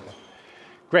why I said that.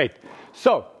 Great.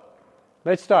 So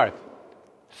let's start.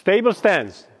 Stable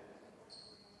stance.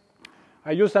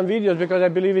 I use some videos because I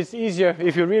believe it's easier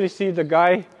if you really see the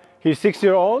guy. He's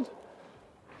 6-year-old.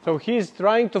 So he's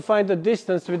trying to find the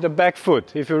distance with the back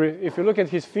foot. If you look at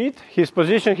his feet, he's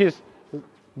positioned his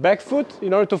back foot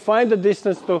in order to find the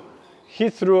distance to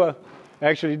hit through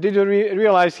actually, did you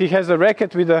realize he has a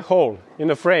racket with a hole in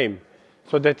the frame?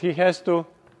 So that he has to,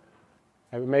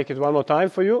 I will make it one more time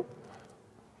for you.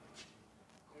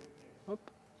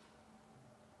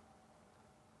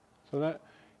 So that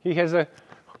he has a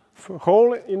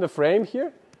hole in the frame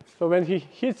here. So when he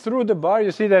hits through the bar,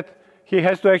 you see that he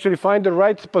has to actually find the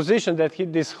right position that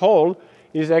this hole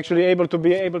is actually able to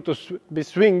be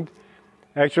swinged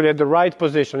actually at the right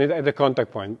position at the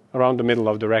contact point around the middle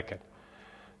of the racket.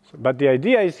 So, but the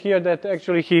idea is here that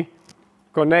actually he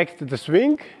connects the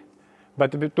swing,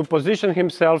 but to position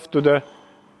himself to the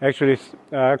actually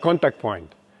contact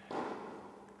point.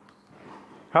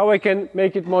 How I can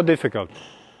make it more difficult?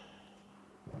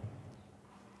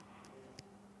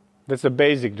 That's a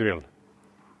basic drill.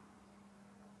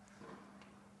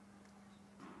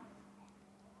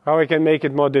 How I can make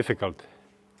it more difficult?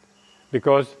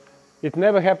 Because it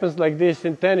never happens like this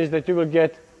in tennis that you will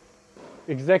get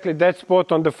exactly that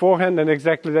spot on the forehand and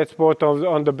exactly that spot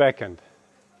on the backhand.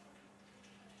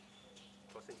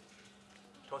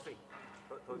 Tossing.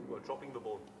 Dropping the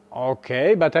ball.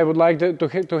 Okay, but I would like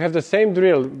to have the same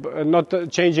drill, not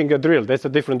changing a drill. That's a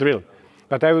different drill.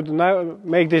 But I would now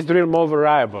make this drill more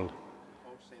variable.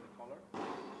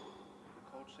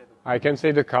 I can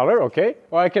say the color, okay?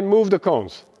 Or I can move the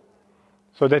cones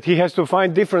so that he has to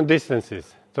find different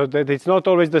distances, so that it's not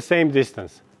always the same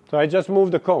distance. So I just move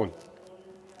the cone.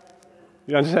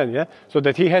 You understand, yeah? So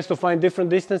that he has to find different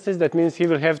distances. That means he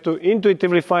will have to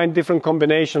intuitively find different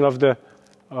combination of the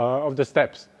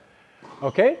steps.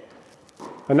 Okay?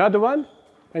 Another one,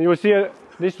 and you will see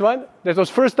this one. That was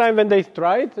first time when they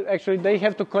tried. Actually, they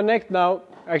have to connect now,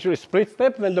 actually split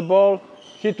step when the ball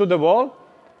hit to the wall.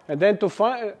 And then to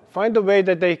find a way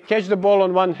that they catch the ball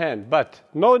on one hand. But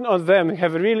none of them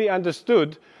have really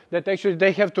understood that actually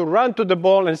they have to run to the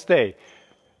ball and stay.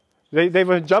 They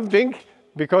were jumping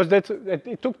because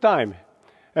it took time.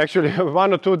 Actually,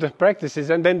 1 or 2 practices,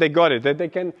 and then they got it. That they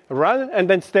can run and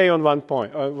then stay on one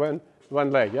point,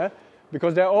 one leg. Yeah,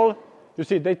 because they're all. You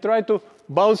see, they try to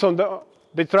bounce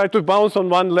on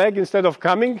one leg instead of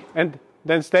coming and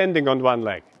then standing on one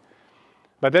leg.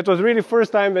 But that was really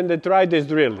first time when they tried this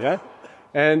drill, yeah?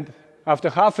 And after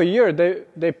half a year,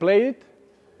 they play it.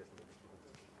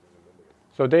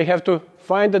 So they have to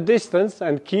find the distance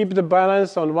and keep the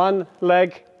balance on one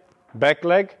leg, back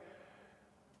leg,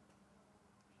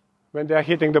 when they are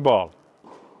hitting the ball.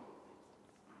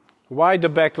 Why the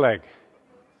back leg?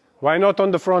 Why not on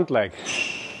the front leg?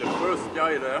 The first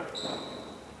guy there,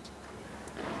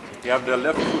 he had the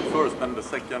left foot first, and the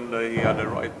second he had the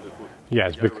right foot.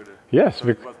 Yes, yes,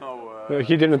 because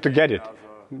he didn't get it.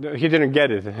 He didn't get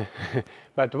it.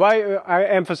 But why I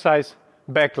emphasize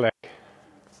back leg,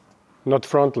 not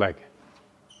front leg?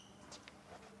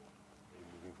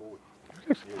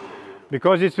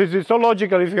 Because it's so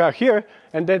logical if you are here,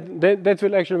 and that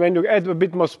will actually, when you add a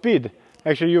bit more speed,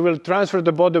 actually you will transfer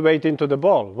the body weight into the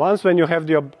ball. Once when you have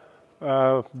the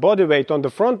body weight on the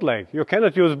front leg, you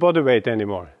cannot use body weight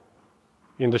anymore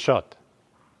in the shot.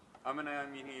 I mean,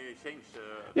 he changed.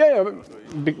 Yeah,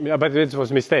 but it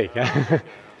was a mistake.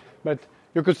 But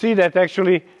you could see that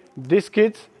actually these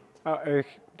kids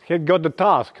had got the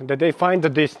task that they find the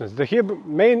distance. The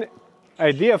main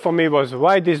idea for me was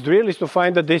why this drill is to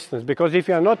find the distance, because if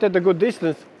you are not at a good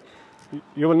distance,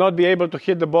 you will not be able to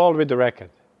hit the ball with the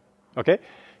racket. Okay?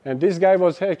 And this guy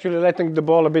was actually letting the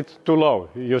ball a bit too low.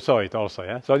 You saw it also,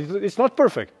 yeah? So it's not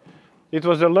perfect. It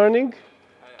was a learning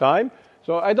time.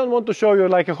 So I don't want to show you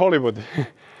like a Hollywood,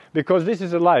 because this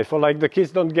is a life, or like the kids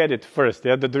don't get it first,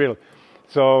 yeah, the drill.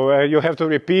 So you have to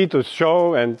repeat, to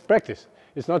show, and practice.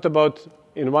 It's not about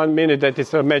in 1 minute that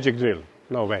it's a magic drill.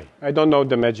 No way. I don't know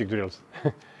the magic drills.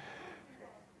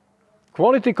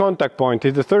 Quality contact point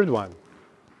is the third one.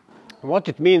 What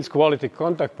it means, quality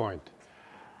contact point.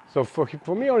 So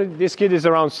for me, this kid is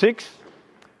around 6.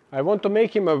 I want to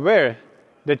make him aware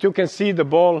that you can see the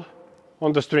ball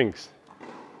on the strings.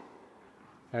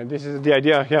 And this is the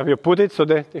idea, here you put it, so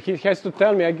that he has to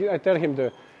tell me, I tell him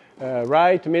the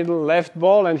right, middle, left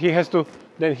ball, and he has to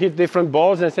then hit different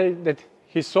balls and say that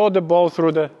he saw the ball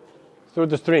through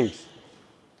the strings.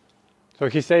 So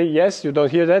he say, yes, you don't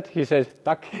hear that? He says,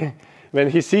 tak. When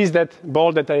he sees that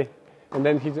ball and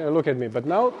then he look at me. But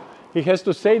now he has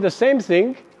to say the same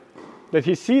thing, that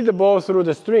he sees the ball through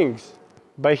the strings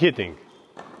by hitting.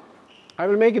 I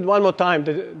will make it one more time,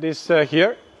 this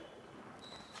here.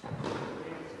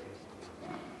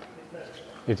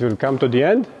 It will come to the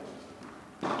end.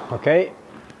 Okay.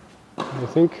 I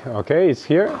think, okay, it's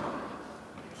here.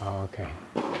 Okay.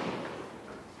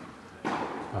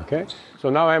 Okay. So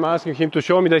now I'm asking him to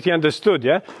show me that he understood,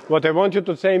 yeah? What I want you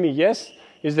to say me, yes,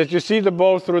 is that you see the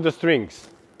ball through the strings.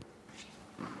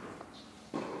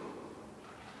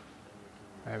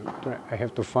 I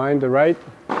have to find the right.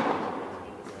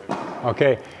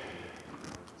 Okay.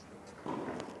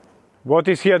 What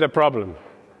is here the problem?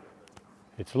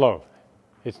 It's low.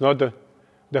 It's not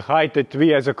the height that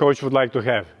we as a coach would like to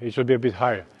have. It should be a bit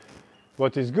higher.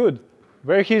 What is good,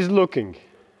 where he's looking,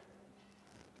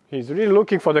 he's really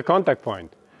looking for the contact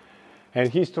point. And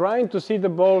he's trying to see the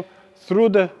ball through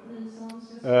the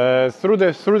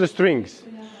strings.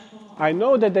 I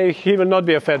know that he will not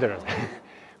be a Federer.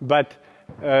 But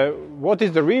what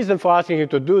is the reason for asking him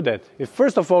to do that? Is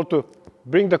first of all to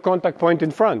bring the contact point in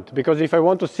front. Because if I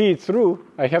want to see it through,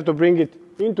 I have to bring it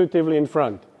intuitively in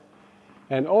front.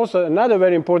 And also another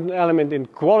very important element in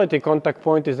quality contact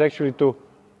point is actually to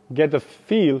get a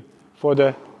feel for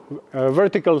the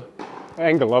vertical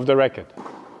angle of the racket.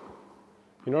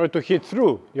 In order to hit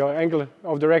through, your angle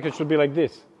of the racket should be like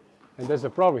this. And that's the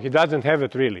problem. He doesn't have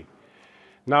it really.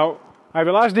 Now, I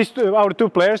will ask our two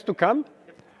players to come,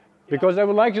 because I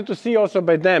would like you to see also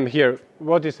by them here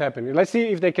what is happening. Let's see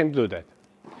if they can do that.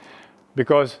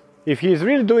 Because if he is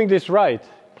really doing this right,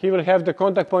 he will have the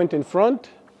contact point in front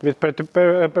with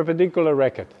perpendicular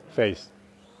racket face.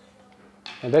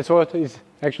 And that's what is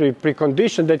actually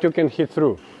preconditioned that you can hit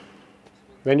through.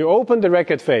 When you open the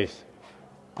racket face,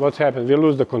 what happens? We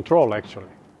lose the control actually.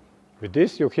 With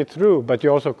this you hit through, but you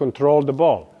also control the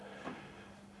ball.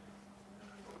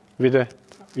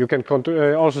 You can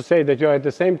also say that you at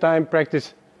the same time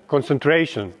practice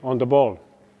concentration on the ball.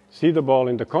 See the ball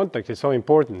in the contact is so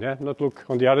important, yeah? Not look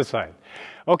on the other side.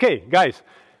 Okay, guys.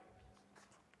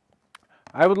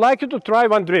 I would like you to try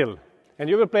one drill. And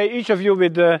you will play, each of you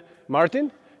with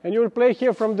Martin, and you will play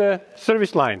here from the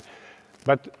service line.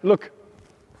 But look,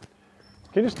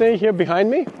 can you stay here behind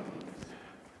me?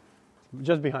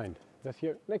 Just behind. That's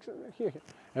here, next, here.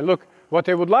 And look, what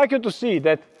I would like you to see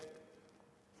that,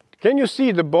 can you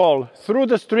see the ball through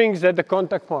the strings at the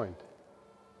contact point?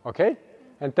 Okay?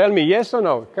 And tell me yes or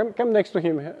no. Come next to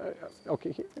him.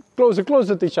 Okay, closer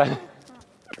to each other.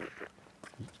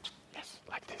 Yes,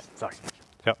 like this. Sorry.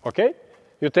 Yeah, okay?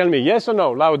 You tell me yes or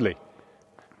no, loudly.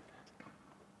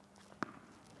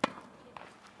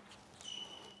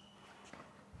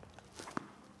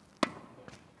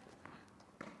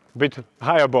 Bit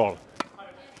higher ball.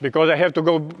 Because I have to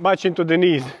go much into the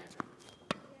knees.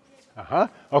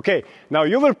 Okay, now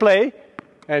you will play,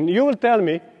 and you will tell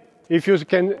me if you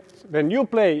can, when you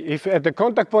play, if at the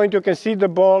contact point you can see the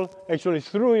ball actually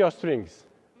through your strings.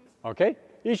 Okay?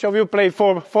 Each of you play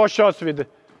four shots with.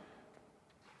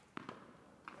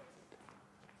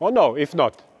 Oh no, if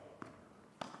not.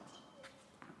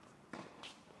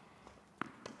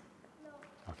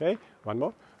 Okay, one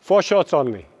more. 4 shots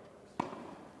only.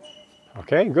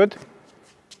 Okay, good.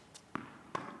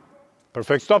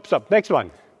 Perfect, stop. Next one.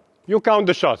 You count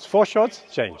the shots. 4 shots,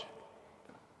 change.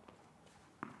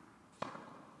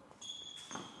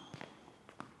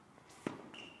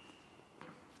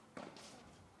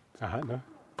 No.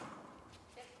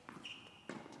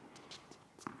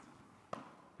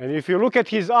 And if you look at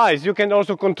his eyes, you can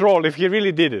also control if he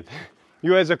really did it.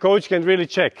 you as a coach can really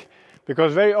check.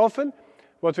 Because very often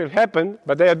what will happen,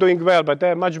 but they are doing well, but they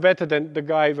are much better than the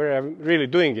guy where I'm really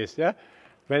doing this. Yeah?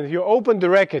 When you open the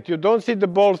racket, you don't see the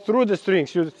ball through the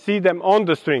strings, you see them on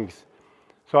the strings.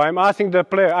 So I'm asking the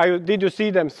player, did you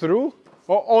see them through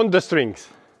or on the strings?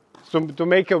 So to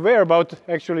make aware about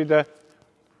actually the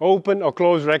open or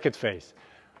closed racket face.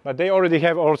 But they already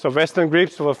have also Western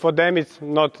grips, so for them it's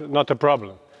not a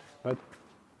problem. But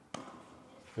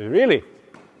really?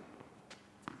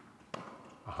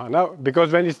 Now,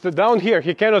 because when it's down here,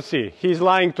 he cannot see. He's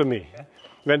lying to me.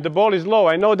 When the ball is low,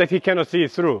 I know that he cannot see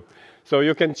it through. So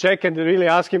you can check and really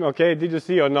ask him, okay, did you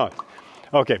see or not?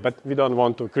 Okay, but we don't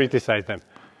want to criticize them.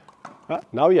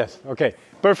 Now, yes. Okay,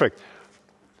 perfect.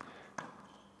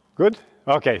 Good?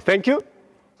 Okay, thank you.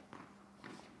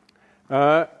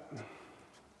 The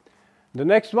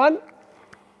next one.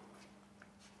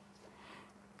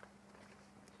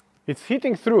 It's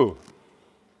hitting through.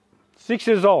 6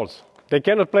 years old. They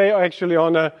cannot play actually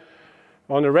on a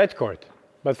red court.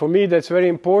 But for me, that's very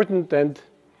important and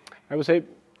I would say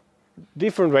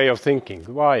different way of thinking.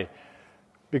 Why?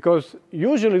 Because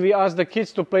usually we ask the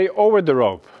kids to play over the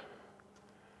rope.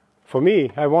 For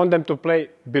me, I want them to play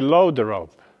below the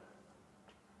rope.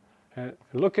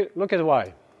 Look at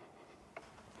why.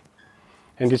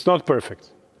 And it's not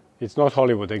perfect. It's not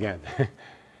Hollywood again.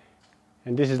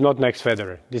 And this is not next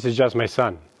Federer. This is just my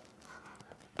son.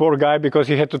 Poor guy, because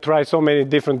he had to try so many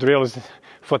different drills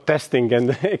for testing and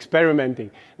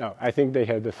experimenting. No, I think they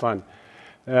had the fun.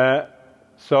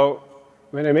 So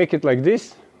when I make it like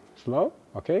this, slow,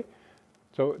 okay?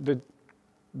 So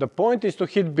the point is to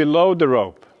hit below the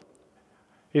rope.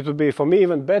 It would be, for me,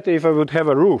 even better if I would have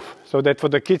a roof, so that for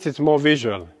the kids it's more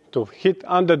visual, to hit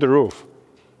under the roof.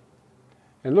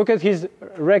 And look at his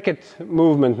racket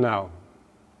movement now.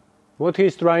 What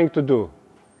he's trying to do.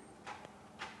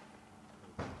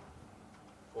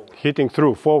 Hitting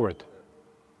through, forward.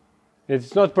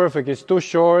 It's not perfect, it's too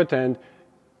short and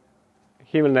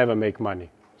he will never make money,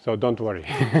 so don't worry.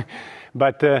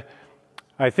 But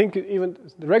I think even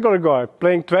the regular guy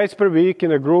playing twice per week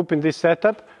in a group in this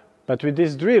setup, but with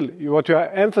this drill, what you are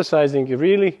emphasizing is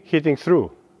really hitting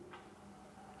through.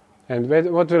 And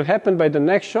what will happen by the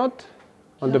next shot,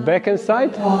 on the backhand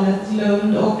side?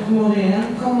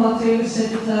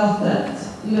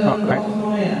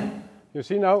 You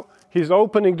see now, he's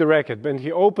opening the racket. When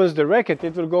he opens the racket,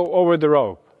 it will go over the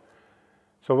rope.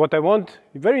 So what I want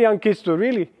very young kids to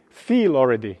really feel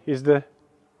already is the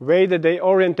way that they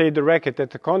orientate the racket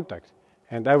at the contact.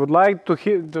 And I would like to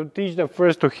teach them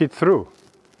first to hit through,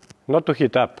 not to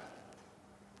hit up,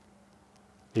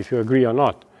 if you agree or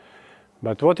not.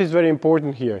 But what is very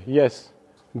important here, yes,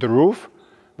 the roof,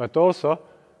 but also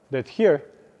that here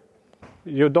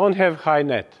you don't have high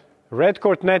net. Red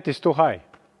court net is too high.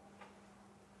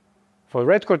 For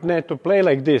red court net to play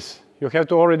like this, you have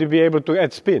to already be able to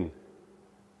add spin.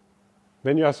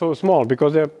 When you are so small,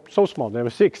 because they're so small, they're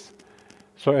 6.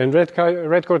 So, and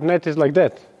red court net is like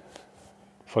that,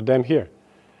 for them here.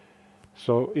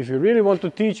 So if you really want to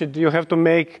teach it, you have to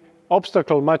make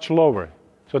obstacle much lower,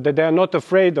 so that they are not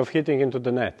afraid of hitting into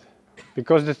the net.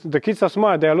 Because the kids are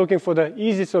smart, they are looking for the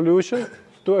easy solution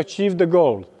to achieve the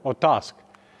goal or task.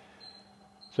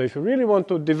 So if you really want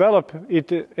to develop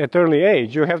it at early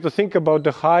age, you have to think about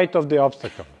the height of the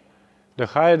obstacle. The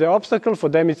higher the obstacle, for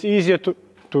them it's easier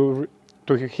to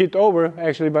hit over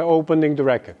actually by opening the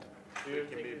racket. It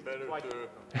can be better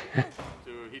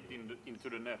to hit into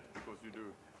the net because you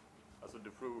do also the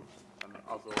through and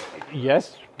also.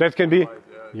 Yes, that can be.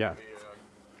 Yeah.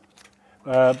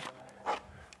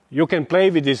 You can play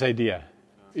with this idea.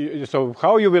 So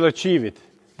how you will achieve it?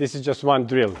 This is just one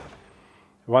drill.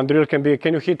 One drill can be,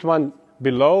 can you hit one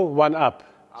below, one up?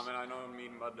 I mean, I know what you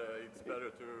mean, but it's better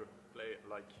to play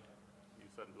like you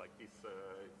said, like this.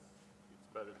 It's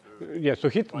better to. Yeah, so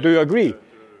hit, do you agree?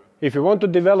 If you want to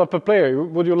develop a player,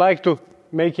 would you like to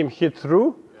make him hit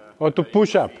through or to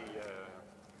push up?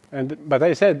 But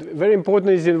I said, very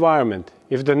important is the environment.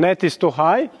 If the net is too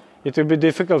high, it will be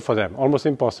difficult for them, almost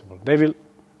impossible. They will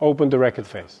open the racket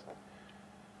face.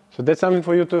 So that's something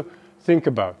for you to think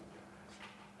about.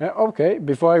 Okay,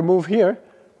 before I move here,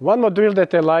 one more drill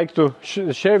that I like to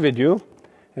share with you,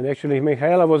 and actually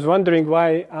Michaela was wondering why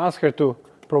I asked her to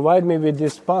provide me with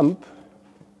this pump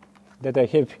that I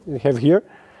have here,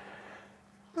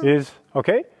 is,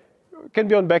 okay, can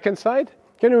be on backhand side.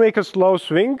 Can you make a slow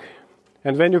swing?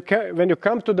 And when you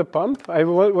come to the pump, I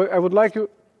would like you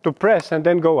to press and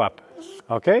then go up,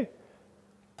 okay?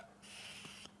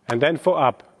 And then for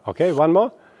up, okay, one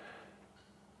more.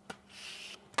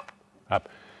 Up.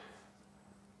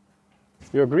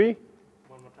 You agree?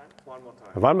 One more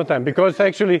time. One more time, because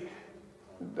actually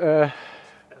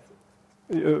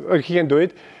he can do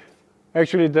it.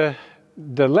 Actually,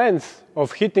 the length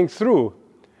of hitting through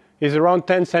is around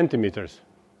 10 centimeters.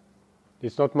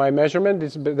 It's not my measurement.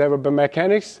 They were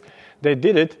mechanics. They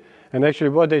did it, and actually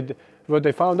what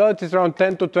they found out is around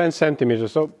 10 to 20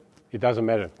 centimeters. So it doesn't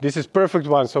matter. This is perfect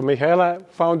one. So Michaela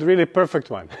found really perfect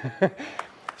one.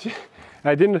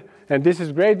 I didn't, and this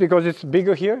is great because it's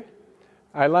bigger here.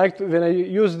 I like when I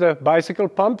use the bicycle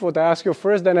pump, what I ask you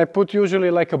first, then I put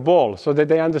usually like a ball so that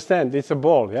they understand it's a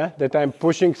ball, yeah, that I'm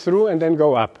pushing through and then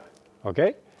go up.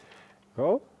 Okay?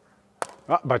 Go.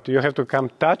 But you have to come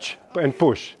touch and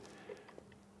push.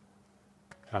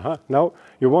 Now,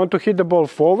 you want to hit the ball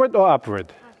forward or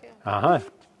upward? Okay.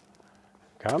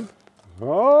 Come.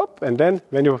 Up. And then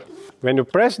when you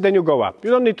press, then you go up.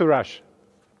 You don't need to rush.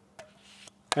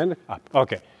 And up.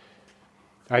 Okay.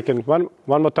 I can one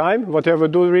more time. What I will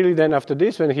do really then after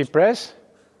this, when he press,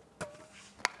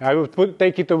 I will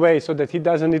take it away so that he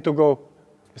doesn't need to go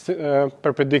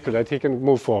perpendicular, that he can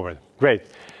move forward. Great.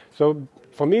 So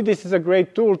for me, this is a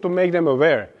great tool to make them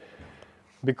aware,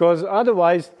 because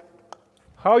otherwise,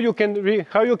 how you can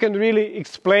really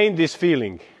explain this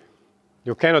feeling?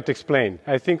 You cannot explain.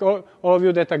 I think all of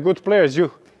you that are good players,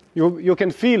 you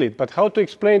can feel it, but how to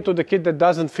explain to the kid that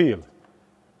doesn't feel?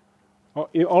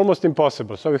 Almost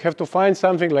impossible. So you have to find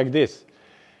something like this.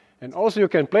 And also you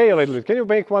can play a little bit. Can you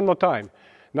make one more time?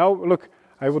 Now look,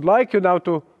 I would like you now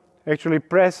to actually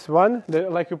press one,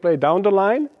 like you play down the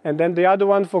line, and then the other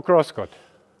one for cross-court.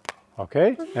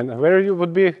 Okay? And where you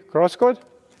would be cross-court?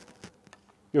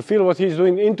 You feel what he's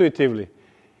doing intuitively.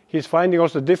 He's finding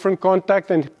also different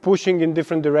contact and pushing in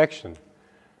different direction.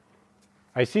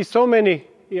 I see so many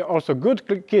also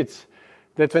good kids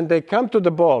that when they come to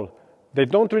the ball, they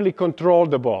don't really control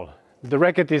the ball. The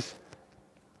racket is,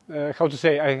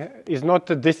 is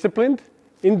not disciplined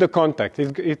in the contact.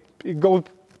 It goes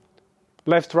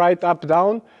left, right, up,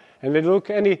 down. And when you look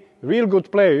any real good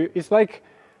player, it's like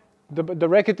the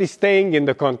racket is staying in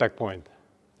the contact point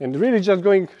and really just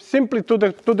going simply to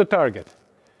the target.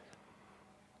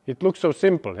 It looks so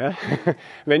simple, yeah?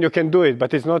 when you can do it,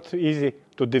 but it's not easy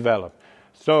to develop.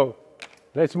 So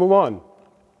let's move on.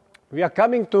 We are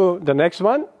coming to the next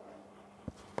one.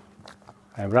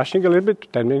 I'm rushing a little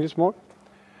bit, 10 minutes more.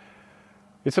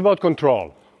 It's about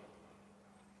control.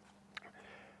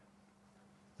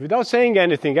 Without saying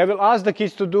anything, I will ask the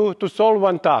kids to solve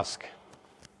one task.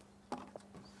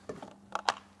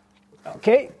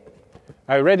 Okay.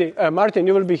 Are you ready? Martin,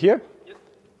 you will be here? Yes.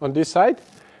 On this side.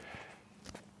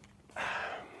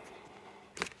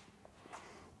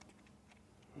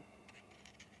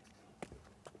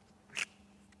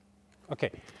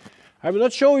 Okay. I will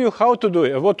not show you how to do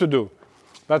it, or what to do.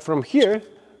 But from here,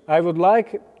 I would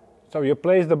like, so you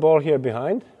place the ball here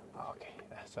behind. Okay,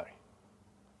 sorry.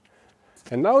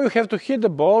 And now you have to hit the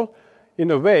ball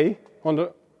in a way on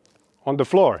the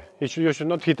floor. You should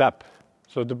not hit up.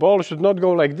 So the ball should not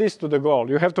go like this to the goal.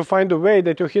 You have to find a way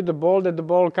that you hit the ball, that the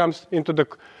ball comes into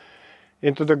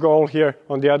the goal here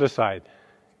on the other side.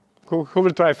 Who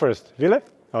will try first? Ville?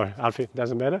 Or Alfie?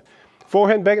 Doesn't matter.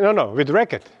 Forehand, back? No, with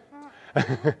racket.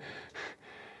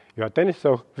 You are tennis,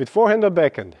 so with forehand or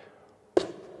backhand.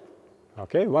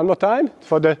 Okay, one more time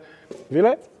for the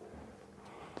Ville.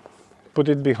 Put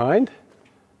it behind.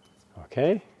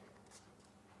 Okay.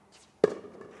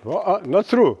 Oh, not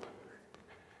through.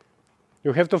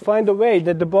 You have to find a way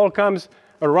that the ball comes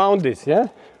around this, yeah?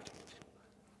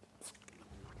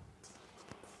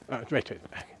 Wait.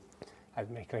 I'll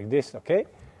make like this, okay?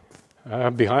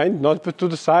 Behind, not put to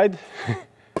the side.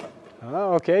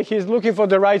 Okay, he's looking for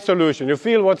the right solution. You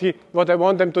feel what I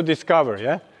want them to discover,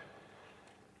 yeah?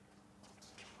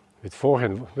 With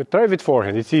forehand. Try with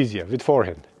forehand, it's easier, with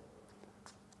forehand.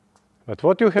 But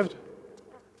what you have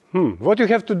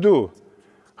to do,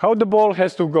 how the ball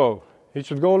has to go. It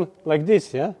should go like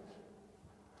this, yeah?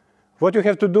 What you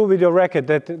have to do with your racket,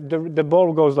 that the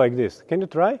ball goes like this. Can you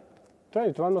try? Try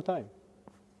it one more time.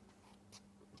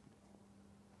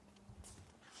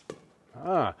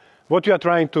 What you are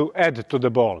trying to add to the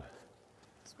ball?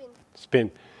 Spin.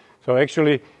 So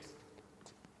actually,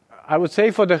 I would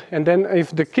say and then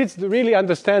if the kids really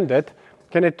understand that,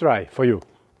 can I try for you?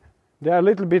 They are a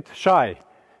little bit shy.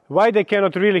 Why they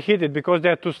cannot really hit it? Because they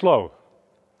are too slow.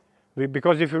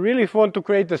 Because if you really want to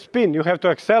create a spin, you have to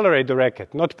accelerate the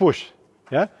racket, not push.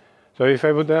 Yeah? So if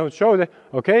I would now show that,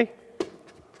 okay?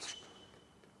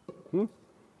 Can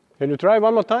you try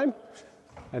one more time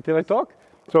until I talk?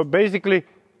 So basically,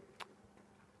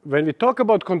 when we talk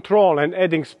about control and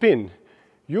adding spin,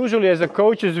 usually as a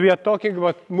coaches we are talking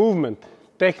about movement,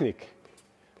 technique.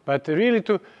 But really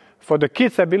for the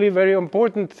kids, I believe very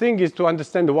important thing is to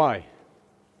understand why.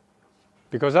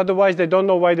 because otherwise they don't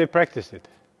know why they practice it.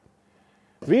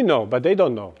 We know, but they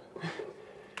don't know.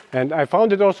 And I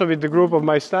found it also with the group of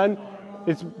my son.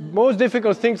 It's most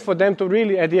difficult things for them to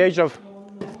really, at the age of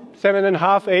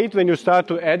 7.5, 8, when you start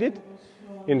to edit,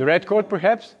 in the red court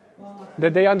perhaps,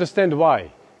 that they understand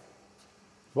why.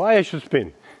 Why I should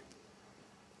spin.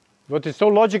 What is so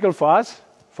logical for us,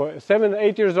 for a 7,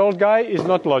 8 years old guy, is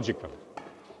not logical.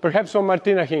 Perhaps for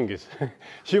Martina Hingis.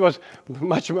 She was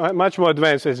much more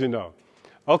advanced, as you know.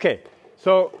 Okay,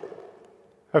 so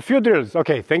a few drills.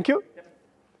 Okay, thank you.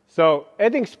 So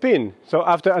adding spin, so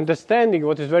after understanding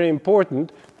what is very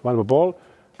important, one more ball,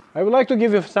 I would like to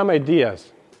give you some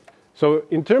ideas. So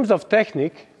in terms of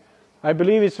technique, I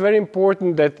believe it's very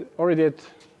important that already at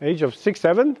age of 6,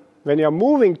 7, when you are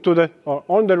moving to the, or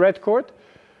on the red court,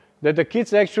 that the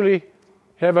kids actually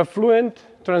have a fluent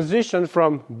transition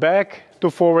from back to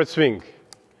forward swing.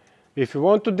 If you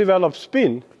want to develop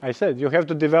spin, I said, you have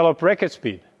to develop racket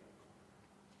speed.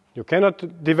 You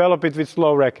cannot develop it with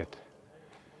slow racket.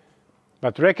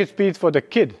 But racket speed for the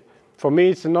kid, for me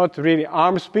it's not really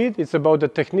arm speed, it's about the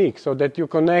technique, so that you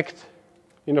connect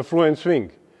in a fluent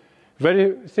swing.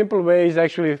 Very simple way is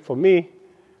actually, for me,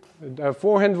 a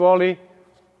forehand volley,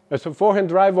 a forehand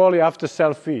drive volley after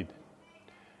self-feed.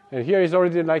 And here is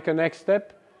already like a next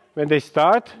step, when they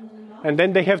start, and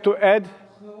then they have to add,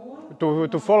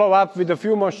 to follow up with a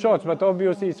few more shots, but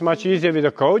obviously it's much easier with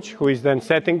a coach, who is then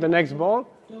setting the next ball.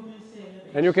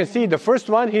 And you can see the first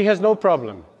one, he has no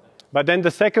problem. But then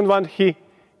the second one, he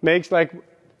makes like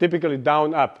typically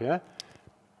down, up, yeah?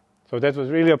 So that was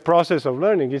really a process of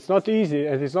learning. It's not easy,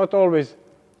 and it's not always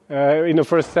in the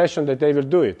first session that they will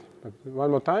do it. But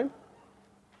one more time.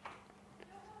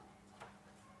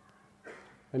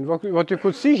 And what you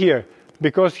could see here,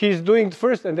 because he's doing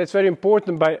first, and that's very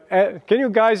important, can you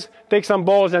guys take some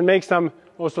balls and make some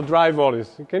also drive volleys?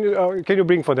 Can you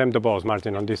bring for them the balls,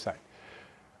 Martin, on this side?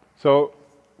 So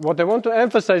what I want to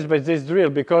emphasize by this drill,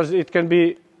 because it can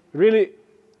be really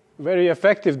very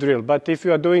effective drill, but if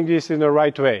you are doing this in the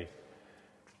right way.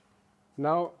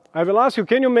 Now, I will ask you,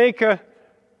 can you make a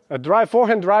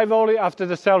forehand drive volley after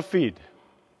the self-feed?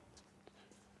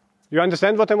 You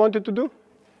understand what I wanted to do?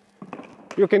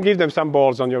 You can give them some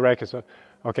balls on your racket. So,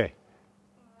 okay.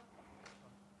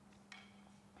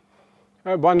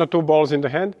 1 or 2 balls in the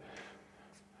hand.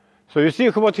 So you see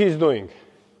what he's doing.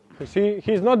 You see,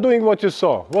 he's not doing what you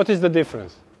saw. What is the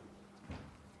difference?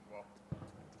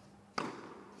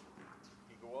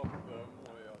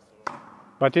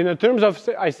 But in terms of,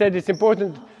 I said it's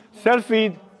important,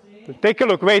 self-feed, take a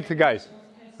look. Wait, guys.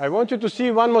 I want you to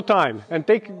see one more time and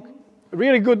take a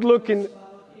really good look in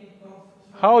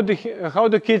how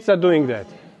the kids are doing that.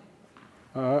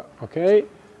 Okay.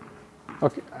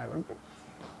 Okay.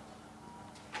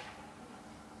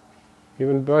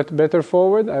 Even better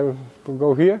forward. I will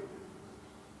go here.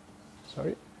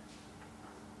 Sorry.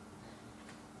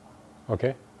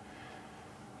 Okay.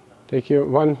 Take your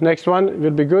one. Next one will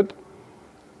be good.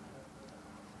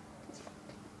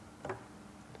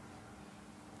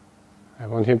 I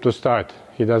want him to start.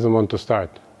 He doesn't want to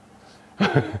start.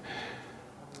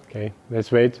 Okay,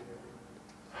 let's wait.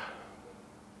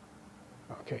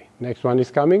 Okay, next one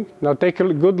is coming. Now take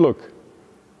a good look.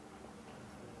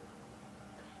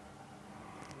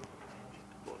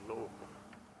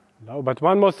 No, but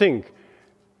one more thing.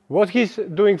 What he's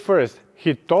doing first,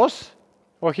 he toss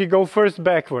or he go first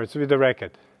backwards with the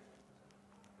racket?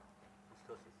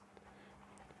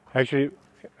 Actually,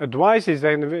 advice is,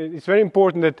 and it's very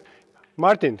important that,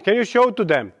 Martin, can you show to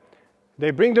them?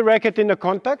 They bring the racket in the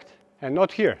contact and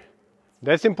not here.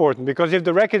 That's important, because if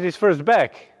the racket is first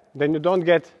back, then you don't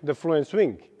get the fluent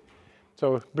swing.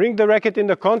 So bring the racket in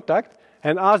the contact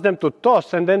and ask them to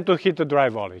toss and then to hit the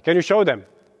drive volley. Can you show them?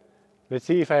 Let's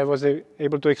see if I was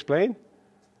able to explain.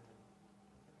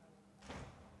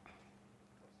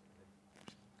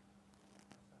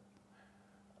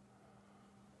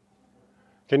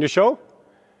 Can you show?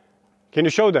 Can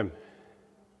you show them?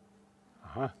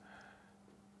 Uh-huh.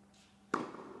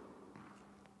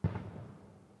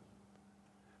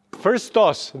 First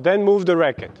toss, then move the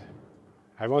racket.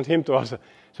 I want him to also.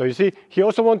 So you see, he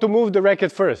also wants to move the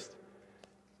racket first.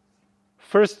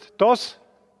 First toss,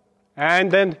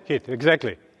 and then hit.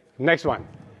 Exactly. Next one.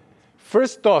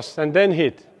 First toss, and then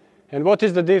hit. And what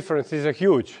is the difference? It's a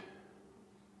huge.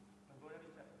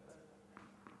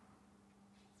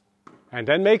 And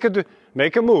then make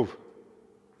a move.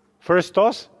 First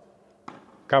toss.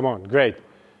 Come on, great.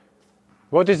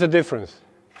 What is the difference?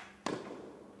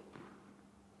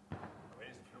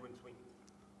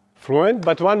 Fluent,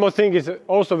 but one more thing is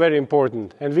also very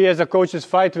important, and we as a coaches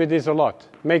fight with this a lot,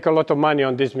 make a lot of money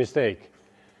on this mistake,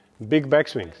 big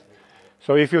backswings.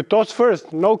 So if you toss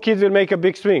first, no kid will make a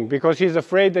big swing because he's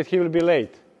afraid that he will be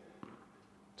late.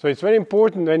 So it's very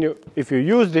important if you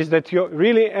use this that you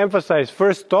really emphasize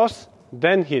first toss,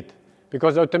 then hit,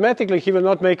 because automatically he will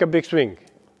not make a big swing.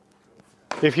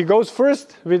 If he goes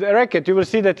first with a racket, you will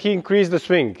see that he increased the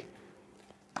swing.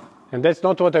 And that's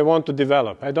not what I want to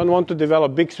develop. I don't want to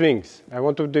develop big swings. I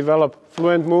want to develop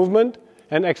fluent movement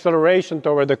and acceleration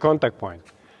toward the contact point.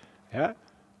 Yeah?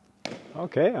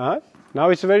 Okay, now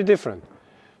it's very different.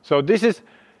 So this is,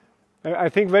 I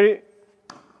think, very...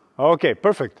 Okay,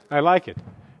 perfect. I like it.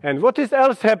 And what is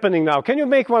else happening now? Can you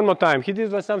make one more time? He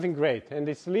did something great, and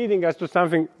it's leading us to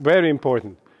something very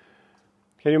important.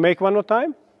 Can you make one more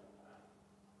time?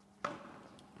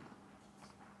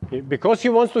 Because he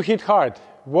wants to hit hard,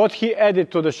 what he added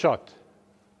to the shot?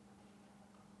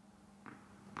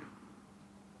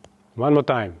 One more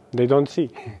time. They don't see.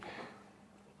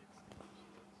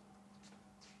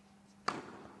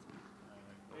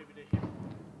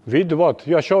 With what?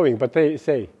 You are showing, but they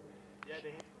say.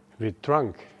 With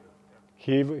trunk.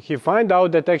 He find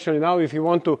out that actually now if you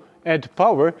want to add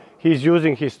power, he's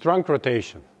using his trunk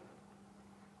rotation.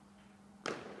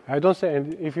 I don't say,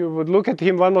 and if you would look at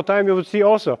him one more time, you would see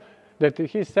also that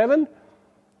he's 7,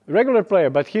 regular player,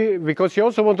 but because he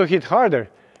also want to hit harder,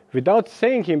 without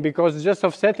saying him, because just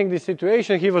of setting the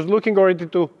situation, he was looking already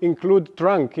to include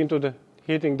trunk into the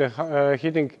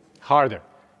hitting harder,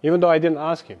 even though I didn't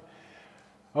ask him.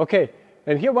 Okay,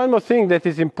 and here one more thing that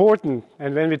is important,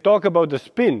 and when we talk about the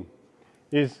spin,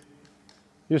 is,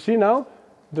 you see now,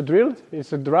 the drill,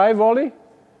 it's a dry volley,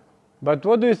 but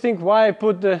what do you think why I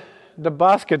put the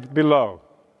basket below?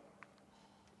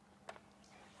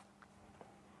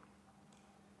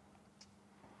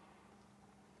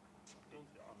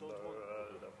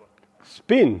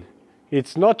 Spin,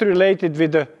 it's not related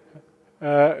with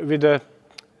the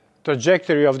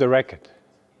trajectory of the racket.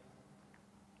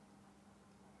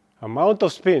 Amount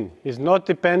of spin is not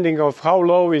depending on how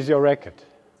low is your racket.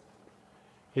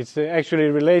 It's actually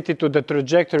related to the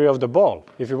trajectory of the ball.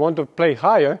 If you want to play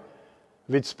higher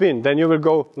with spin, then you will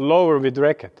go lower with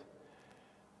racket.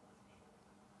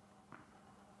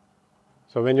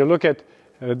 So when you look at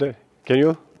can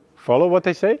you follow what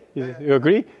I say? You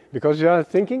agree? Because you are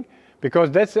thinking?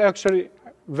 Because that's actually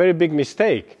a very big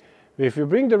mistake. If you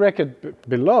bring the racket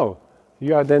below,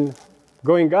 you are then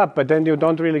going up, but then you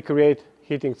don't really create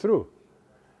hitting through.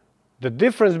 The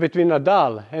difference between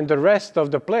Nadal and the rest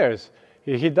of the players,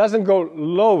 he doesn't go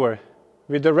lower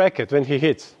with the racket when he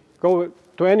hits. Go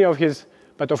to any of his,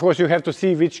 but of course you have to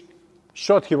see which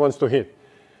shot he wants to hit.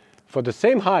 For the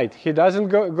same height, he doesn't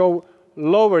go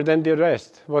lower than the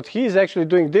rest. What he's actually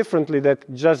doing differently,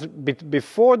 that just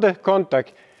before the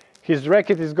contact, his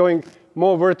racket is going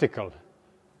more vertical.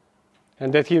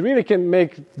 And that he really can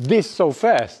make this so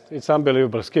fast, it's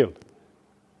unbelievable skill.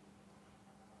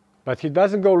 But he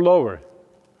doesn't go lower.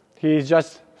 He is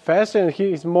just faster and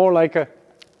he is more like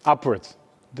upwards.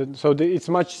 So it's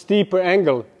much steeper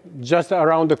angle just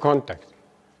around the contact.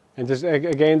 And this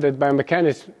again that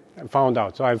biomechanics found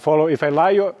out. So I follow, if I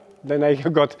lie you, then I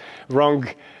got wrong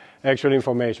actual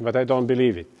information, but I don't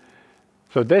believe it.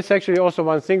 So that's actually also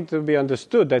one thing to be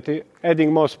understood, that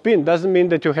adding more spin doesn't mean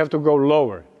that you have to go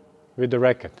lower with the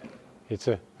racket. It's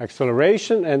an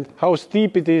acceleration and how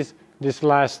steep it is this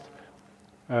last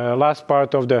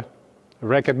part of the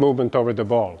racket movement over the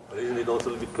ball. But isn't it also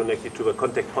a little bit connected to a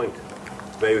contact point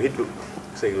where you hit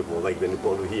the ball, like when the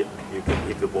ball here, you can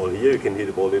hit the ball here, you can hit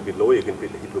the ball a little bit lower, you can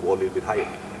hit the ball a little bit higher.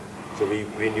 So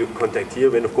when you contact here,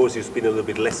 then of course you spin a little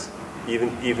bit less, even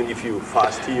if you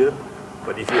fast here.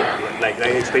 But if you, like I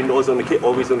explained also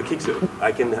always on the kick serve,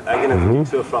 I can have a kick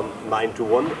serve from 9 to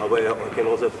 1, or I can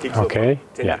also have a kick serve from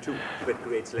 10 to 2, that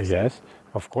creates less. Yes,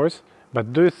 of course.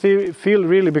 But do you feel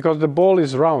really, because the ball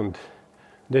is round,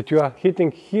 that you are hitting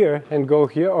here and go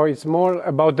here, or it's more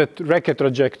about the racket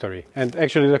trajectory? And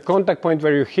actually the contact point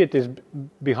where you hit is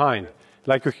behind.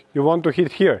 Like you want to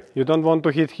hit here, you don't want to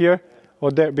hit here or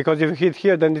there, because if you hit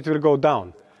here, then it will go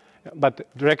down. But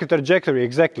the racket trajectory,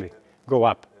 exactly, go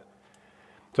up.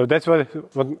 So that's what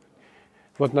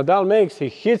Nadal makes. He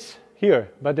hits here,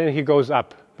 but then he goes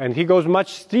up. And he goes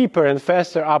much steeper and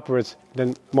faster upwards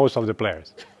than most of the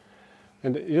players.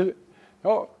 And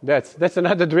that's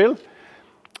another drill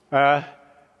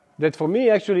that for me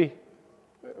actually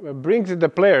brings the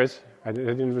players, I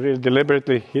didn't really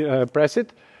deliberately press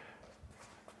it,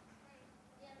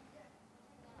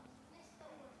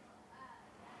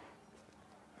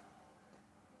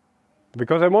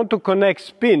 because I want to connect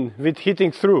spin with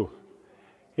hitting through.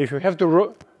 If you have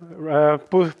to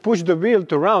push the wheel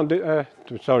to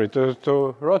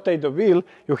rotate the wheel,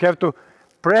 you have to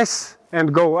press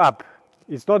and go up.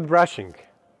 it's not brushing.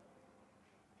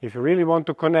 If you really want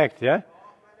to connect, yeah?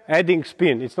 Adding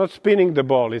spin. It's not spinning the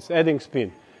ball, it's adding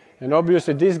spin. And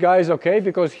obviously this guy is okay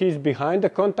because he's behind the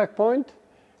contact point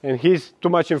and he's too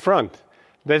much in front.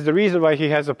 That's the reason why he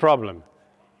has a problem.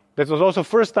 That was also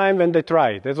first time when they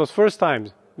tried. That was first time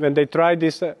when they tried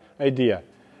this idea.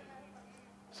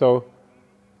 So,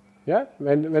 yeah,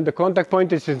 when the contact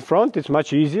point is in front, it's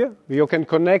much easier. You can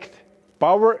connect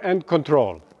power and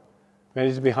control. When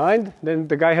it's behind, then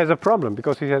the guy has a problem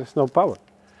because he has no power.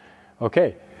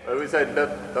 Okay. We said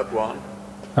that one.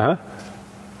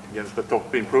 Against the top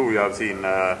spin pro, you have seen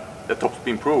the top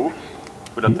spin pro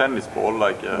with a tennis ball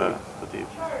like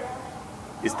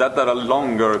is that a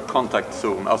longer contact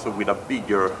zone, also with a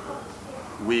bigger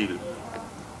wheel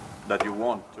that you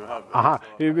want to have?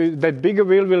 That bigger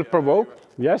wheel will provoke.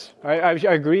 Yes, I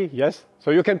agree. Yes, so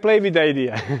you can play with the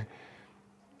idea.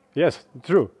 Yes,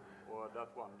 true.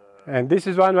 And this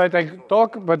is one that I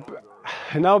talk, but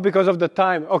now because of the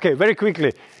time. Okay, very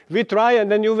quickly. We try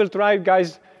and then you will try,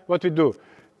 guys, what we do.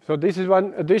 So this is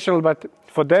one additional, but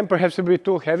for them perhaps it will be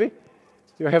too heavy.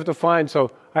 You have to find,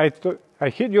 so I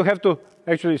hit, you have to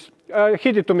actually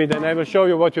hit it to me, then I will show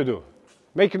you what you do.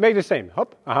 Make the same,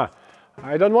 hop,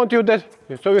 I don't want you that,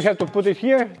 so you have to put it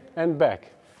here and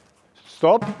back.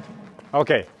 Stop,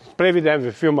 okay, play with them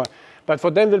a few more, but for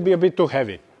them it will be a bit too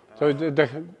heavy. So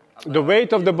the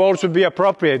weight of the ball should be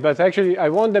appropriate, but actually I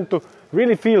want them to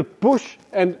really feel push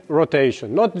and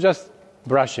rotation, not just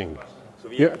brushing. So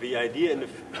the idea in the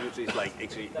future is like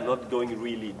actually not going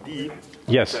really deep.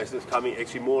 Yes. It's coming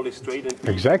actually more or less straight and deep.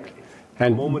 Exactly.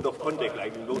 And moment of contact,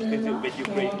 like in those cases when you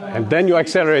play. And then you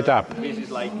accelerate up. This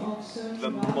is like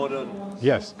the modern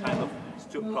kind of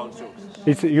ground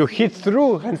strokes. You hit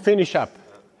through and finish up.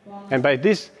 And by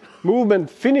this movement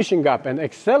finishing up and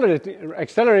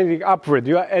accelerating upward,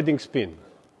 you are adding spin.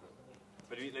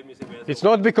 But let me say, it's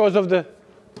not because of the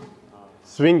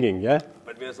swinging, yeah?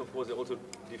 But there's of course also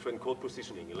different court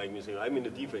positioning. Like me saying, I'm in the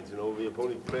defense, you know, the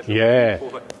opponent pressure. Yeah.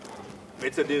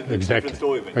 It's a different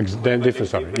story. Different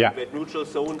story, yeah. That neutral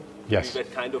zone, yes.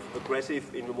 That kind of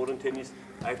aggressive in the modern tennis,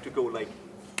 I have to go like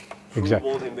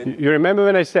exactly. You remember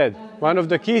when I said one of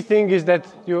the key things is that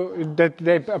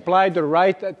they apply the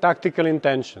right tactical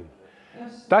intention.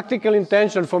 Tactical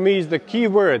intention for me is the key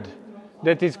word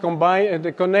that is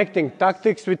connecting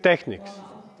tactics with techniques.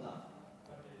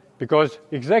 Because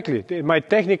exactly, my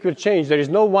technique will change. There is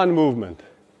no one movement.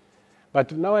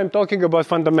 But now I'm talking about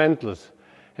fundamentals.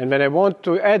 And when I want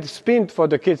to add spin for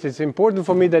the kids, it's important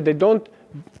for me that I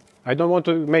don't want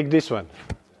to make this one.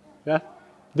 Yeah?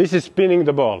 This is spinning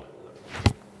the ball.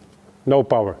 No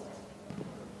power.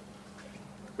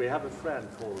 We have a friend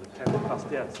called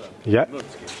Tennis.se. Yeah.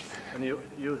 And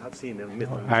you have seen him.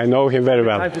 I know him very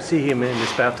well. I have to see him in the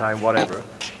spare time, whatever.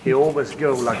 He always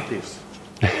go like this.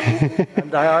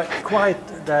 And they are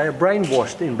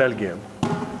brainwashed in Belgium.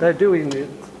 They're doing it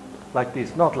like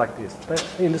this, not like this. But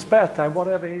in the spare time,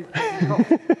 whatever he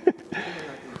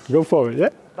Go forward, yeah.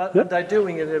 But they're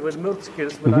doing it with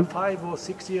multi-skills when they're 5 or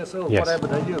 6 years old, whatever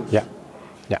they use. Yeah.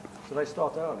 Yeah. So they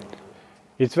start early.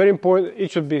 It's very important.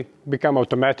 It should become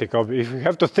automatic. If you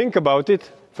have to think about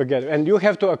it, forget it. And you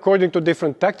have to, according to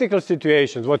different tactical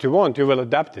situations, what you want, you will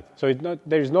adapt it. So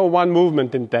there is no one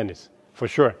movement in tennis, for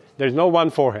sure. There is no one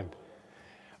forehand.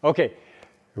 Okay,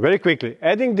 very quickly.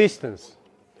 Adding distance,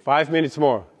 5 minutes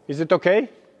more. Is it okay?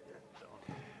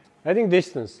 Adding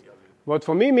distance. What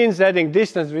for me means adding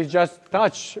distance, we just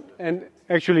touch, and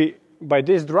actually by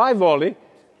this drive volley,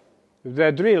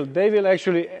 the drill, they will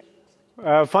actually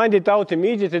find it out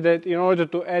immediately that in order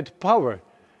to add power,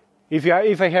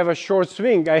 if I have a short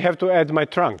swing, I have to add my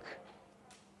trunk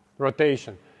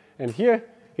rotation. And here,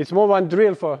 it's more one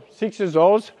drill for 6 years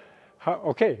olds.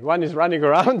 Okay, one is running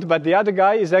around, but the other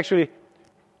guy is actually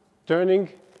turning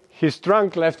his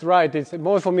trunk left, right. It's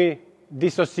more for me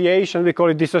dissociation, we call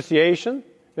it dissociation,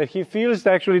 that he feels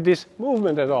actually this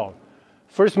movement at all.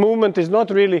 First movement is not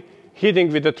really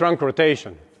hitting with the trunk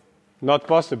rotation. Not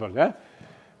possible, yeah?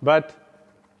 But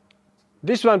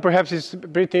this one perhaps is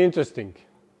pretty interesting.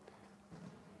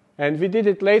 And we did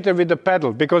it later with the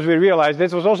pedal because we realized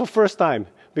this was also first time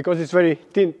because it's very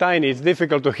tiny, it's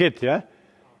difficult to hit, yeah?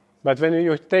 But when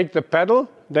you take the pedal,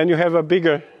 then you have a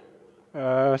bigger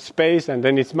space and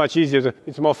then it's much easier,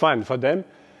 it's more fun for them.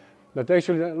 But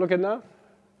actually, look at now,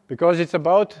 because it's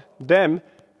about them,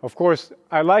 of course,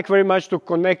 I like very much to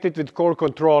connect it with core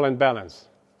control and balance.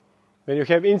 When you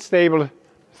have unstable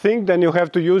thing, then you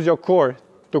have to use your core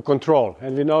to control.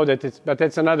 And we know that but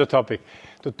that's another topic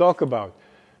to talk about.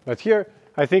 But here,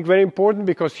 I think very important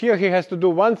because here he has to do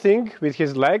one thing with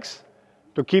his legs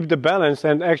to keep the balance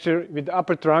and actually with the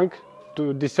upper trunk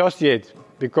to dissociate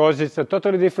because it's a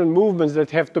totally different movements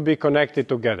that have to be connected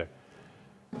together.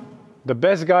 The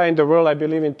best guy in the world, I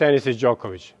believe, in tennis is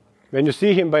Djokovic. When you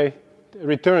see him by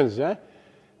returns, yeah,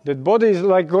 the body is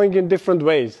like going in different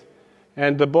ways,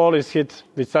 and the ball is hit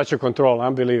with such a control,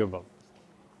 unbelievable.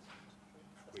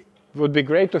 It would be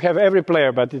great to have every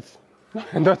player, but it's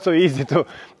not so easy to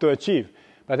achieve.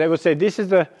 But I would say this is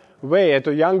the way at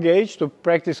a young age to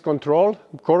practice control,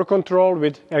 core control,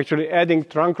 with actually adding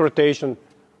trunk rotation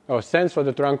or sense for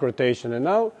the trunk rotation. And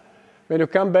now, when you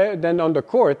come back then on the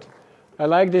court, I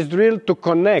like this drill to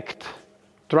connect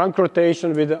trunk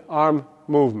rotation with the arm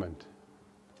movement.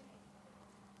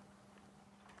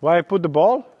 Why I put the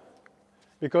ball?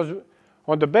 Because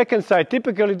on the backhand side,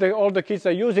 typically all the kids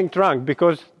are using trunk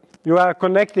because you are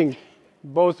connecting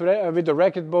both with the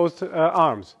racket, both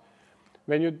arms.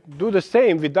 When you do the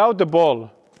same without the ball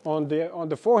on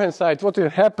the forehand side, what will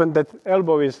happen? That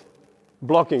elbow is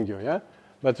blocking you, yeah.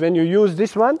 But when you use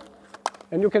this one,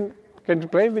 and you can you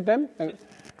play with them?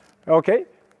 Okay.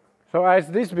 So I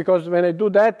ask this because when I do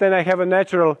that, then I have a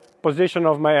natural position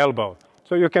of my elbow.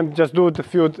 So you can just do a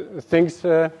few things.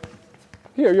 Here,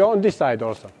 you're on this side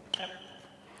also.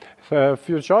 So a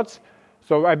few shots.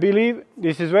 So I believe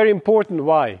this is very important.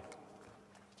 Why?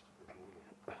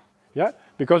 Yeah,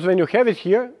 because when you have it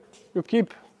here, you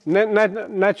keep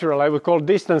natural, I would call,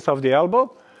 distance of the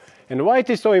elbow. And why it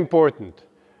is so important?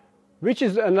 Which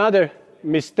is another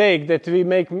mistake that we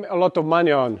make a lot of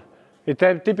money on. It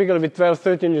typically with 12,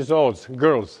 13 years old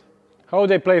girls. How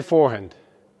they play forehand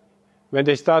when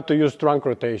they start to use trunk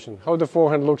rotation. How the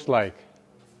forehand looks like.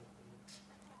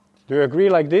 Do you agree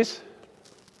like this?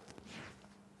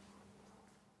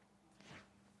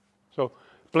 So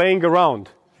playing around.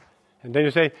 And then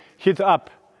you say, hit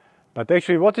up. But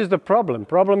actually, what is the problem?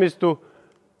 Problem is to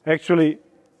actually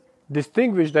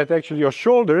distinguish that actually your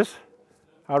shoulders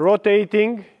are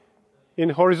rotating in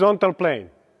horizontal plane.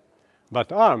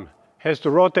 But arm has to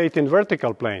rotate in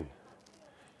vertical plane.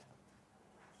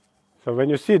 So when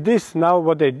you see this, now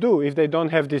what they do, if they don't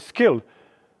have this skill,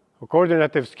 or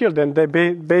coordinative skill, then they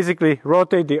basically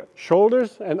rotate the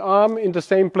shoulders and arm in the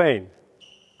same plane,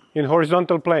 in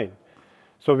horizontal plane.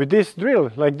 So with this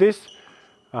drill, like this,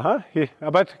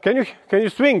 but can you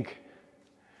swing?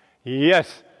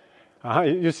 Yes.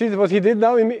 You see what he did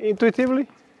now intuitively?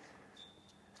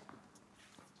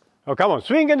 Oh, come on,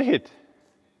 swing and hit.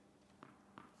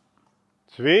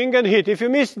 Swing and hit. If you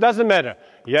miss, doesn't matter.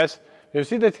 Yes. You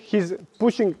see that he's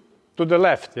pushing to the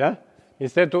left, yeah?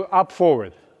 Instead to up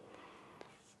forward.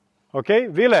 Okay,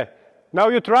 Ville, now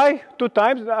you try 2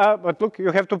 times, but look,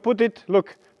 you have to put it,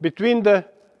 look, between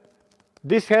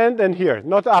this hand and here,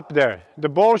 not up there. The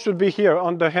ball should be here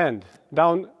on the hand,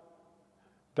 down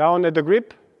at the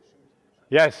grip.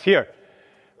 Yes, here.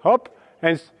 Hop,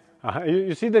 and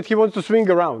you see that he wants to swing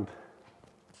around.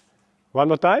 One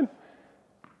more time.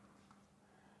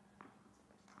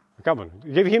 Come on,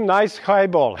 give him nice high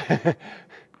ball.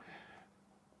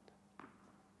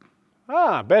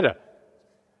 Better.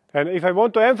 And if I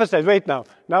want to emphasize, wait now.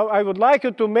 Now I would like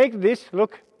you to make this,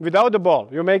 look, without the ball.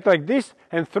 You make like this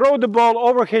and throw the ball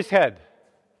over his head.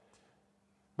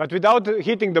 But without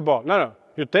hitting the ball. No.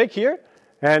 You take here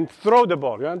and throw the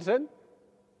ball. You understand?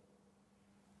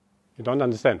 You don't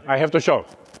understand. I have to show.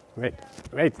 Wait.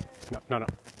 No.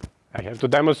 I have to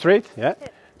demonstrate. Yeah.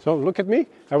 So look at me.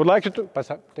 I would like you to pass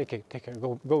up. Take it.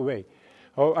 Go away.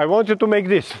 Oh, I want you to make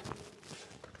this.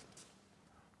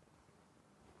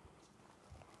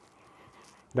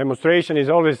 Demonstration is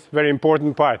always a very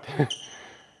important part.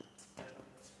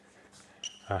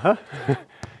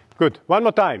 Good. One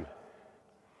more time,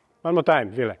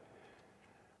 Ville.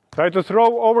 Try to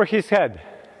throw over his head.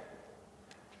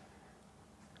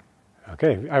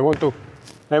 Okay, I want to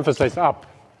emphasize up.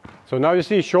 So now you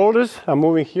see shoulders are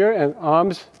moving here and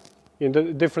arms in the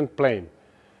different plane.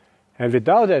 And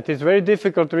without that, it's very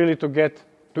difficult really to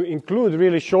include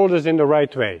really shoulders in the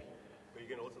right way. But you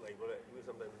can also like what I do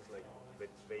sometimes is like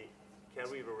they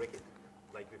carry the racket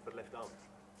like with the left arm.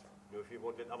 You know, if you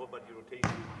want that upper body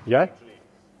rotation, yeah. Actually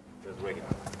there's the racket.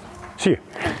 See,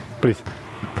 please.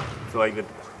 So like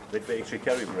that they actually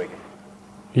carry the racket.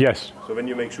 Yes. So when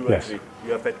you make sure yes. actually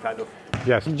you have that kind of.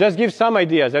 Yes, just give some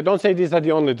ideas. I don't say these are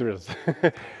the only drills.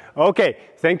 Okay,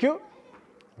 thank you.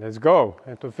 Let's go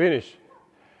and to finish.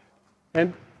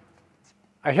 And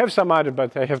I have some other,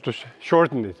 but I have to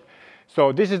shorten it.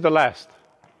 So this is the last.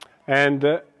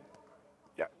 And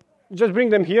just bring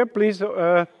them here, please.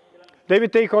 They will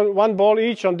take on 1 ball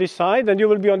each on this side, and you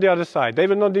will be on the other side. They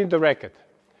will not need the racket.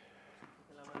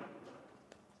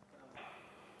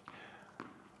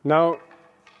 Now,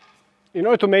 in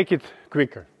order to make it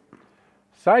quicker,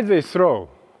 sideways throw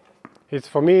It's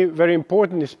for me very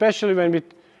important, especially when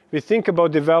we think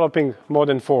about developing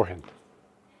modern forehand.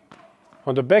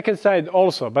 On the backhand side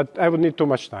also, but I would need too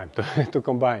much time to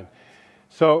combine.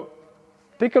 So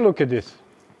take a look at this.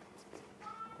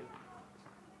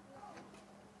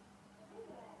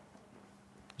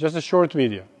 Just a short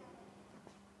video.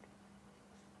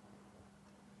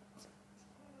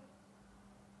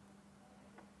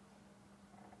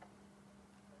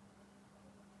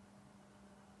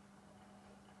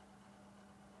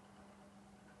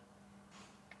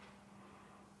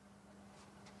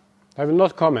 I will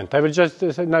not comment. I will just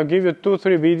now give you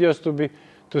 2-3 videos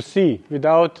to see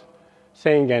without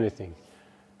saying anything.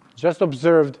 Just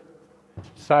observed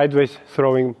sideways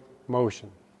throwing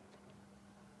motion.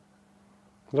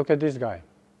 Look at this guy.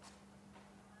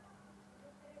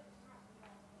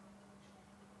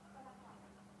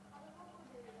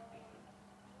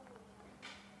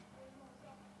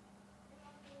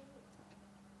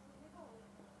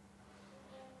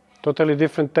 Totally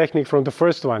different technique from the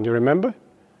first one, you remember?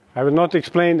 I will not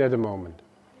explain at the moment.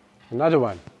 Another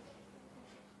one.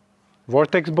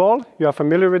 Vortex ball. You are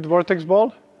familiar with vortex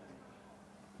ball?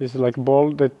 This is like a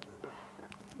ball that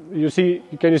you see.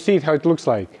 Can you see it how it looks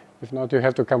like? If not, you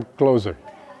have to come closer.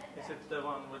 Is it the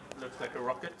one that looks like a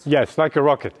rocket? Yes, like a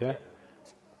rocket, yeah.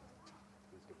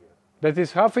 That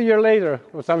is half a year later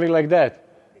or something like that.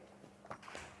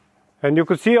 And you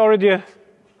could see already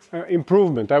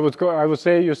improvement. I would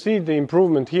say you see the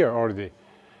improvement here already.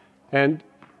 And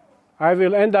I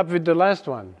will end up with the last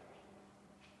one.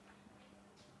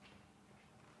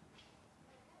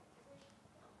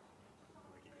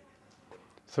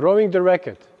 Throwing the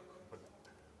racket.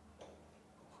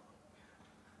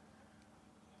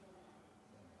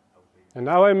 And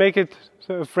now I make it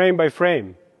frame by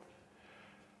frame.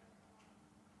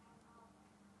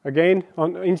 Again,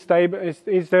 on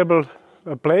unstable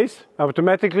place,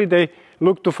 automatically they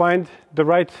look to find the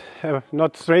right,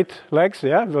 not straight legs,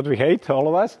 yeah, what we hate, all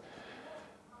of us.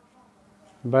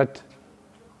 But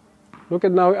look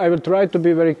at now, I will try to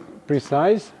be very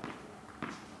precise.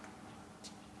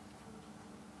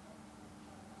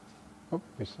 Oh,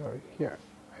 sorry, here,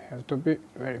 I have to be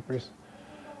very precise.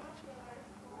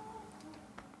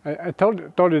 I told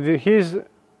you that his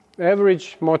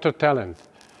average motor talent,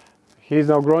 he's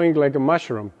now growing like a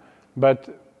mushroom,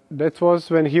 but that was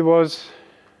when he was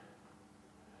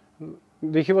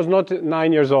not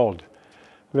 9 years old,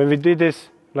 when we did this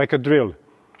like a drill.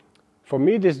 For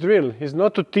me, this drill is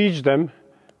not to teach them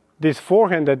this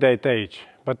forehand at that age,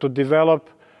 but to develop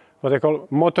what I call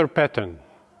motor pattern.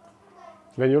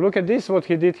 When you look at this, what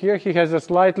he did here, he has a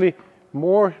slightly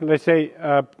more, let's say,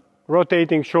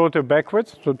 rotating shoulder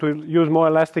backwards, so to use more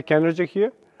elastic energy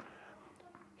here.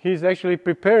 He's actually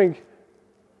preparing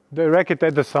the racket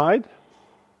at the side.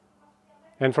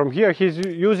 And from here, he's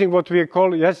using what we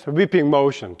call, yes, whipping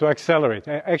motion to accelerate.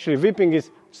 Actually, whipping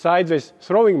is sideways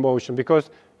throwing motion, because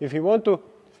if you want to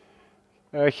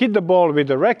hit the ball with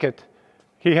the racket,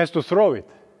 he has to throw it.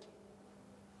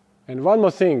 And one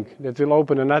more thing that will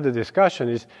open another discussion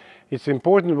is, it's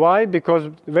important. Why? Because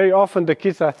very often the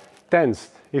kids are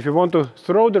tensed. If you want to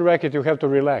throw the racket, you have to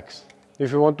relax.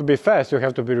 If you want to be fast, you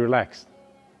have to be relaxed.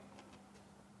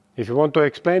 If you want to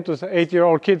explain to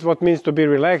 8-year-old kids what it means to be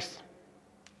relaxed,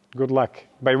 good luck,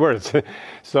 by words.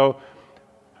 So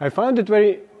I found it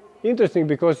very interesting,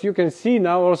 because you can see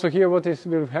now also here what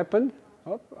will happen.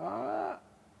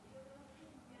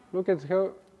 Look at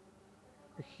how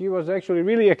he was actually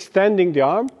really extending the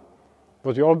arm,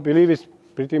 what you all believe is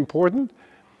pretty important,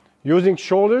 using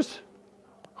shoulders,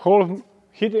 whole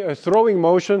throwing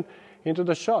motion into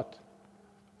the shot.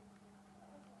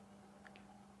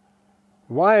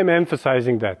 Why I'm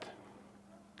emphasizing that?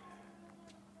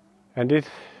 And it,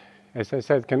 as I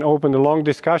said, can open a long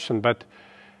discussion, but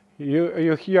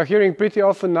you're hearing pretty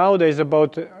often nowadays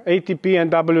about ATP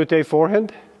and WTA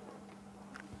forehand.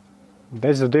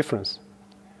 That's the difference.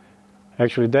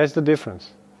 Actually, that's the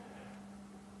difference.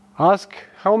 Ask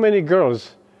how many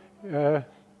girls, this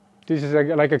is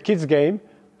like a kid's game.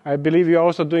 I believe you're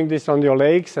also doing this on your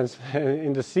lakes and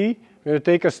in the sea. You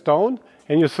take a stone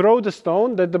and you throw the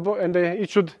stone, it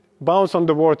should bounce on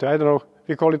the water. I don't know,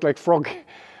 we call it like frog.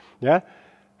 Yeah?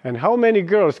 And how many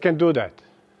girls can do that?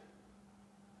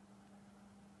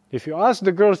 If you ask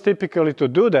the girls typically to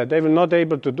do that, they will not be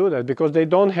able to do that, because they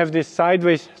don't have this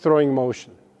sideways throwing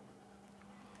motion.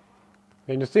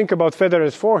 When you think about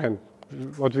Federer's forehand,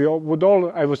 what we would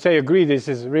all, I would say, agree this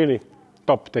is really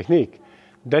top technique.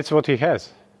 That's what he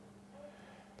has.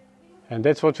 And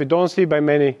that's what we don't see by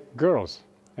many girls.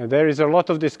 And there is a lot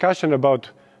of discussion about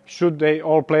should they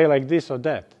all play like this or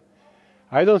that.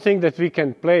 I don't think that we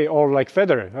can play all like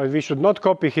Federer. We should not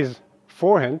copy his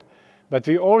forehand, but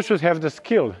we all should have the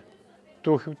skill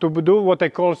to do what I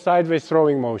call sideways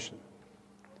throwing motion.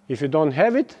 If you don't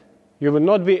have it, you will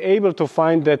not be able to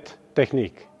find that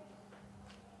technique.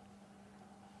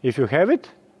 If you have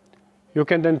it, you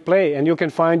can then play and you can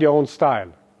find your own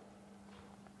style.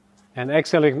 An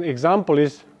excellent example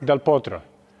is Del Potro.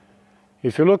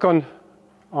 If you look on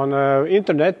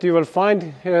internet, you will find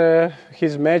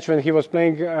his match when he was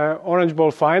playing Orange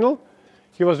Bowl final.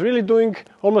 He was really doing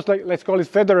almost like, let's call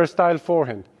it Federer-style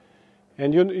forehand.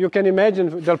 And you can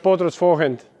imagine Del Potro's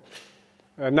forehand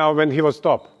now when he was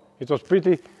top. It was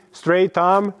pretty straight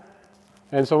arm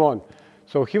and so on.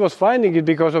 So he was finding it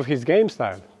because of his game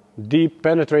style, deep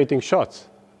penetrating shots.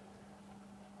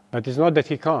 But it's not that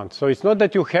he can't. So it's not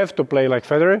that you have to play like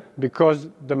Federer, because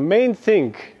the main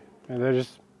thing, and there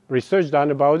is research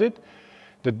done about it,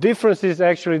 the difference is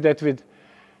actually that with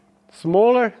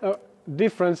smaller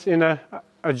difference in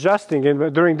adjusting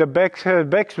during the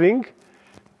backswing,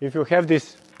 if you have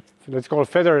this, let's call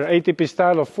Federer ATP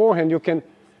style of forehand, you can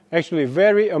actually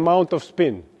vary amount of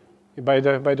spin by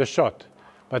the shot.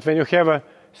 But when you have a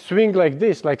swing like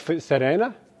this, like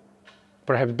Serena,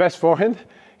 perhaps best forehand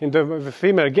in the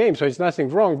female game, so it's nothing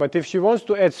wrong. But if she wants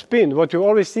to add spin, what you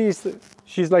always see is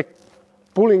she's like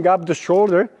pulling up the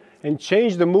shoulder and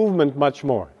change the movement much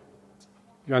more.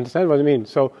 You understand what I mean?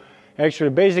 So actually,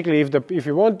 basically, if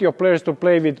you want your players to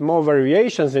play with more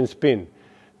variations in spin,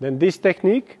 then this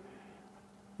technique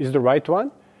is the right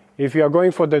one. If you are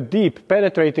going for the deep,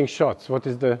 penetrating shots, what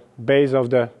is the base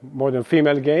of the modern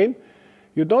female game,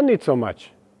 you don't need so much.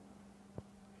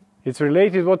 It's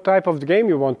related what type of game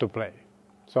you want to play.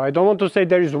 So I don't want to say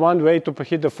there is one way to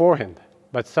hit the forehand.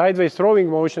 But sideways throwing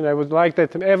motion, I would like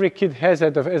that every kid has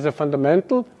it as a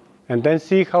fundamental, and then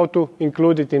see how to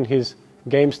include it in his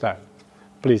game style.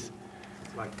 Please.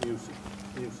 It's like music.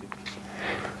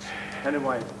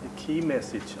 Anyway, the key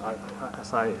message,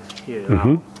 as I hear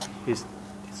now, is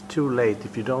it's too late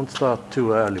if you don't start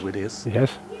too early with this.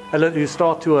 Yes. If you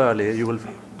start too early, you will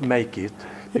make it.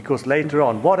 Because later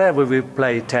on, whatever we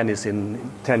play tennis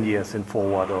in 10 years in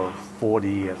forward or 40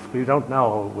 years, we don't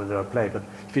know whether I play, but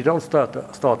if you don't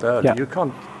start early, you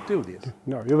can't do this.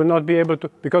 No, you will not be able to,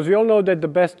 because we all know that the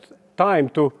best time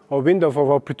or window of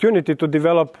opportunity to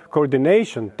develop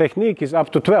coordination, technique is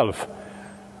up to 12.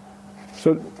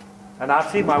 So, and I've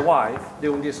seen my wife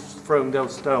doing this, throwing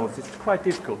those stones. It's quite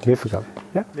difficult. Difficult,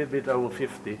 yeah. A little bit over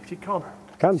 50. She can't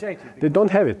change it. They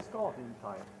don't have it.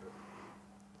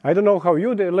 I don't know how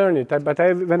you learn it, but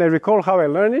when I recall how I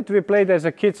learned it, we played as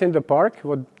a kids in the park,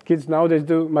 what kids nowadays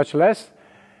do much less.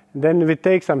 Then we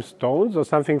take some stones or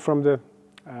something from the,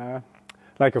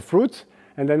 like a fruit,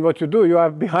 and then what you do, you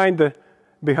are behind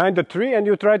the tree and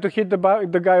you try to hit the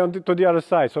guy to the other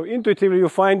side. So intuitively you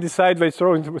find the sideways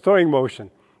throwing motion.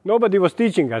 Nobody was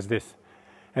teaching us this.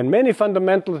 And many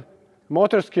fundamental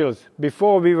motor skills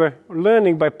before we were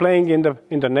learning by playing in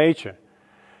the nature.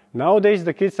 Nowadays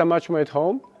the kids are much more at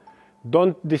home,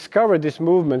 don't discover this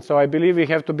movement, so I believe we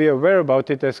have to be aware about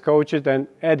it as coaches and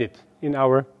add it in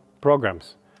our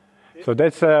programs. So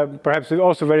that's perhaps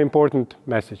also a very important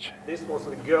message. This was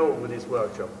the goal with this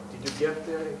workshop. Did you get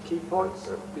the key points?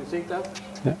 Do you think that?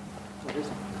 Yeah. So this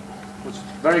was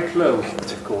very close,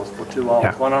 of course, for 2 hours,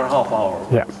 Yeah. 1.5 hours.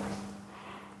 Yeah.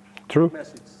 True. The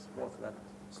message was that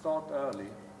start early.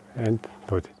 And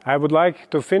put it. I would like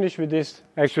to finish with this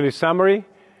actually summary.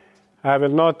 I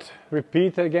will not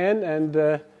repeat again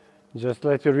and just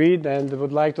let you read, and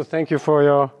would like to thank you for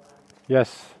your,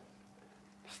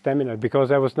 stamina,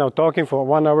 because I was now talking for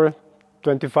 1 hour,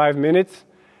 25 minutes.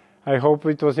 I hope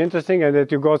it was interesting and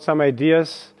that you got some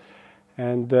ideas.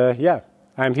 And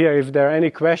I'm here if there are any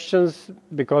questions,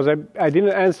 because I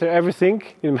didn't answer everything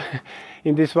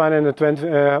in this 1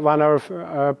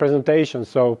 hour presentation.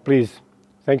 So please,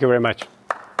 thank you very much.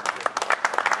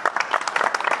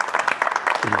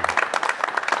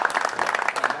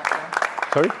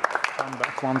 Sorry? Come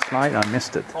back one slide, I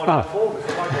missed it. Det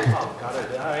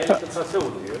här är en liten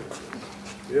person ju.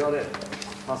 Du gör det.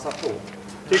 Passa på.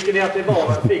 Tycker ni att det var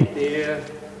vad fick ni?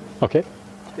 Okay.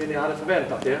 Det ni hade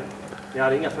förväntat er? Ni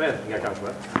hade inga förväntningar kanske?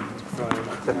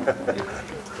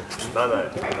 Nej,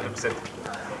 100%.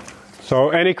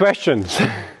 So any questions?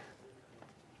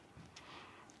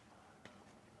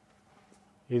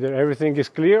 Either everything is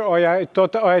clear or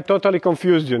I totally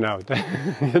confused you now.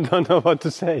 You don't know what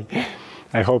to say.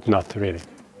 I hope not, really.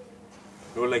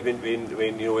 No, like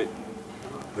when you know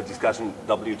the discussion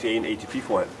WTA and ATP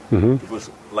forehand, it was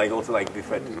like also like we've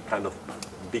had kind of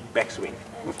big backswing.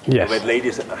 Yes. Where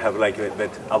ladies have like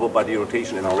that upper body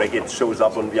rotation and the racket shows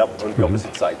up on the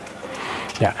opposite side.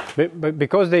 Yeah, but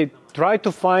because they try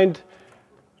to find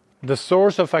the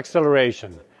source of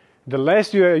acceleration. The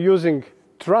less you are using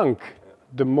trunk,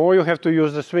 the more you have to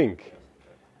use the swing.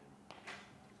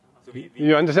 So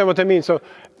You understand what I mean? So,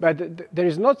 but there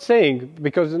is not saying,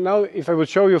 because now if I would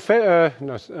show you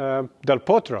Del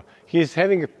Potro, he's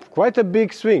having quite a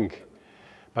big swing,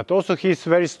 but also he's a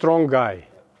very strong guy.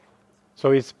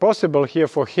 So it's possible here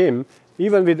for him,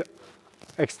 even with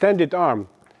extended arm,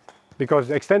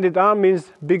 because extended arm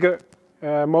means bigger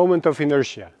moment of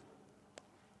inertia.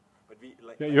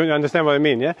 You understand what I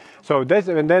mean, yeah? So that's,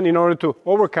 and then in order to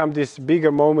overcome this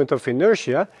bigger moment of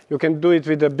inertia, you can do it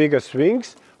with the bigger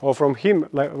swings, or from him,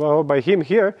 like, well, by him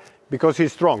here, because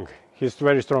he's strong. He's a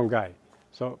very strong guy.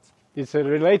 So it's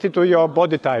related to your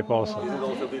body type also. Is it also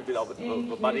a little bit of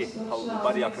the body, how the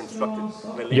body are constructed?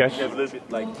 When Yes. have a little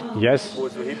bit like Yes. more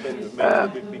to hip and a little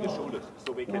bit bigger shoulders,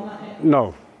 so we can.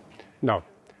 No, no.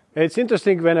 It's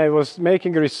interesting when I was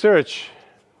making research,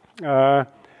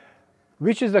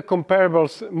 which is the comparable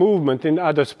movement in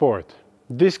other sport?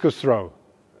 Discus throw.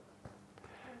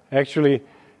 Actually,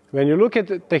 when you look at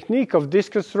the technique of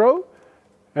discus throw,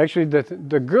 actually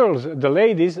the girls, the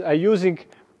ladies are using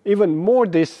even more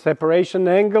this separation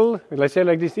angle, let's say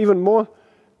like this, even more,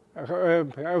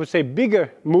 I would say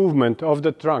bigger movement of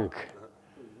the trunk.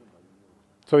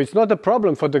 So it's not a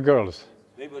problem for the girls.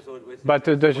 Maybe also, But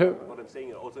what I'm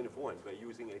saying, also in the forehand, we're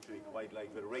using actually quite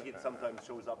like the racket sometimes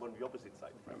shows up on the opposite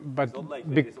side. But it's not like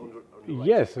that it's on the right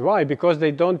yes, why? Because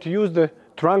they don't use the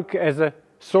trunk as a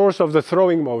source of the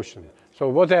throwing motion. So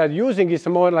what they are using is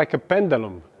more like a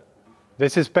pendulum.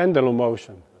 This is pendulum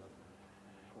motion.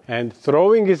 And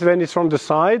throwing is when it's from the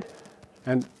side,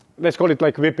 and let's call it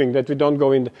like whipping, that we don't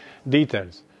go in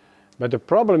details. But the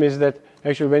problem is that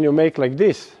actually when you make like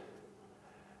this,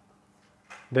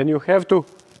 then you have to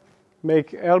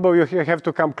make elbow, you have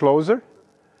to come closer.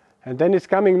 And then it's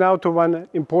coming now to one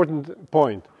important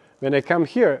point. When I come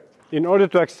here, in order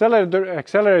to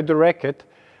accelerate the racket,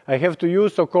 I have to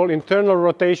use so-called internal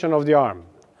rotation of the arm.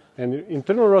 And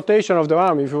internal rotation of the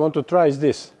arm, if you want to try, is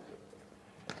this.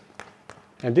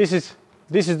 And this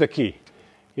is the key.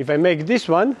 If I make this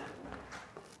one,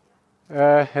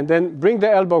 and then bring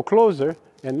the elbow closer,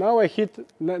 and now I hit,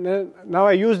 now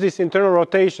I use this internal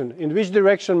rotation. In which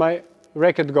direction my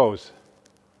racket goes?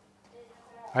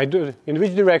 I do. In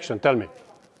which direction? Tell me.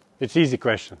 It's an easy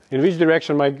question. In which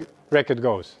direction my racket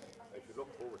goes?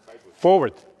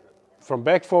 Forward. From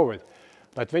back forward.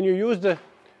 But when you use the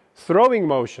throwing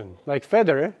motion, like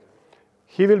Federer,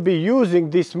 he will be using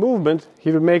this movement.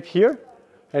 He will make here,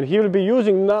 and he will be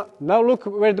using now look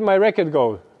where my racket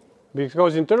goes.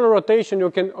 Because internal rotation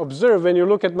you can observe when you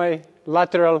look at my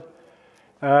lateral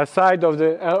side of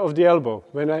the elbow.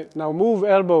 When I now move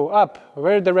elbow up,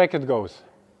 where the racket goes?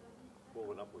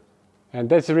 forward upwards. And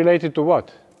that's related to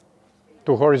what?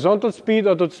 To horizontal speed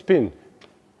or to spin?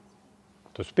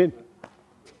 To spin.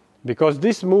 Because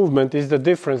this movement is the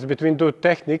difference between two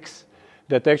techniques,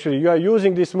 that actually you are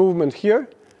using this movement here,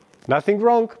 nothing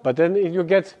wrong, but then you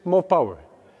get more power.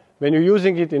 When you're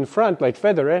using it in front, like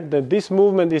Federer, then this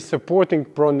movement is supporting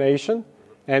pronation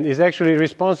and is actually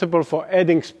responsible for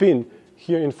adding spin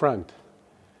here in front.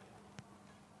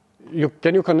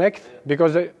 Can you connect?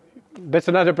 Because that's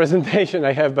another presentation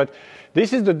I have, but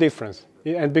this is the difference.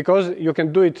 And because you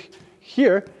can do it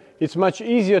here, it's much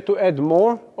easier to add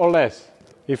more or less.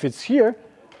 If it's here,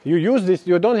 you use this,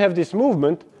 you don't have this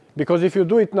movement, because if you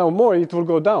do it now more, it will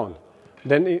go down.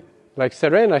 Then, like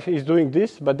Serena is doing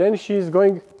this, but then she's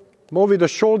going more with the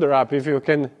shoulder up, if you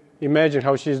can imagine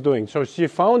how she's doing. So she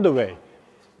found a way.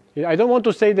 I don't want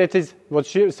to say that what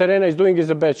Serena is doing is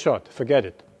a bad shot. Forget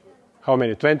it. How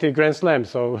many? 20 Grand Slams.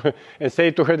 So, and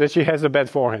say to her that she has a bad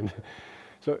forehand.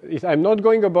 So I'm not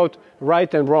going about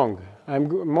right and wrong.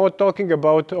 I'm more talking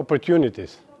about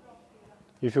opportunities.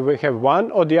 If you have one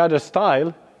or the other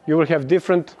style, you will have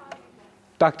different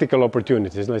tactical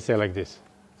opportunities, let's say like this.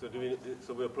 So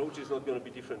the approach is not going to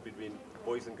be different between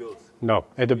boys and girls? No,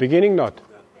 at the beginning not.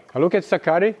 I look at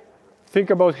Sakari, think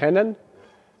about Hennen,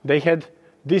 they had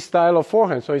this style of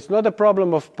forehand, so it's not a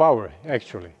problem of power,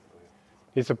 actually.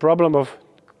 It's a problem of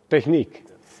technique.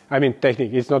 I mean,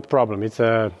 technique, it's not a problem, it's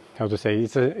a, how to say,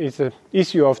 it's an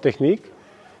issue of technique.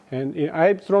 And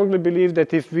I strongly believe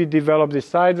that if we develop this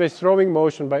sideways throwing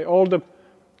motion by all the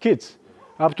kids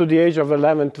up to the age of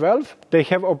 11, 12, they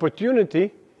have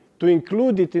opportunity to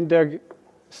include it in their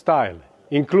style.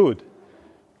 Include.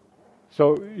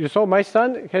 So you saw my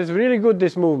son has really good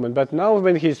this movement, but now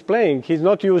when he's playing, he's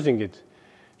not using it.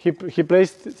 He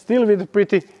plays still with a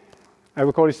pretty, I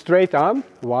would call it straight arm.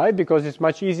 Why? Because it's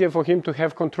much easier for him to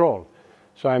have control.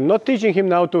 So I'm not teaching him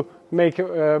now to make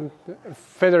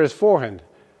Federer's forehand.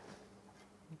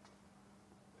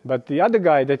 But the other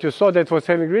guy that you saw that was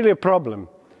having really a problem,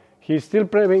 he's still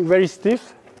playing very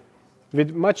stiff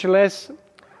with much less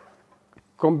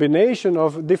combination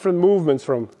of different movements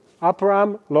from upper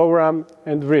arm, lower arm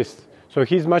and wrist. So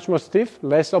he's much more stiff,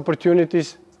 less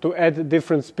opportunities to add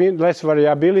different spin, less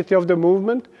variability of the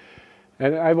movement.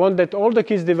 And I want that all the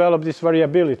kids develop this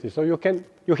variability. So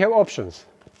you have options.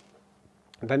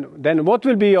 Then what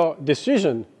will be your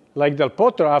decision, like Del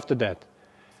Potro after that?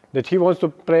 That he wants to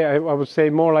play, I would say,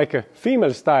 more like a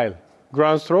female style,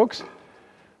 ground strokes.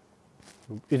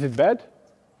 Is it bad?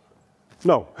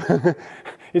 No.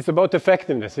 It's about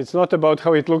effectiveness. It's not about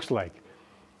how it looks like.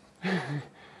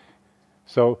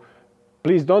 So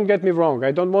please don't get me wrong.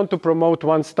 I don't want to promote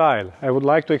one style. I would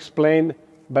like to explain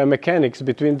biomechanics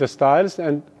between the styles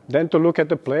and then to look at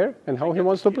the player and how he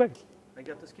wants to play. And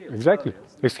get the skill. Exactly,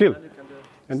 the skill.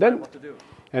 And then you can what to do.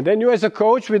 And then you as a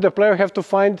coach with the player have to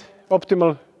find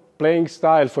optimal playing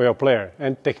style for your player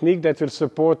and technique that will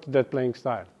support that playing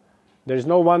style. There is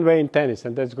no one way in tennis,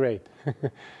 and that's great.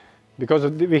 Because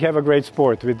we have a great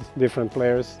sport with different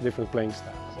players, different playing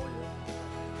styles.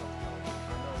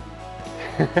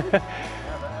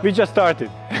 We just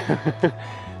started.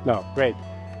 No, great.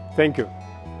 Thank you.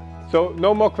 So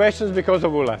no more questions because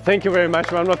of Ulla. Thank you very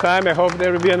much one more time. I hope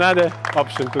there will be another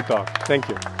option to talk. Thank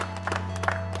you.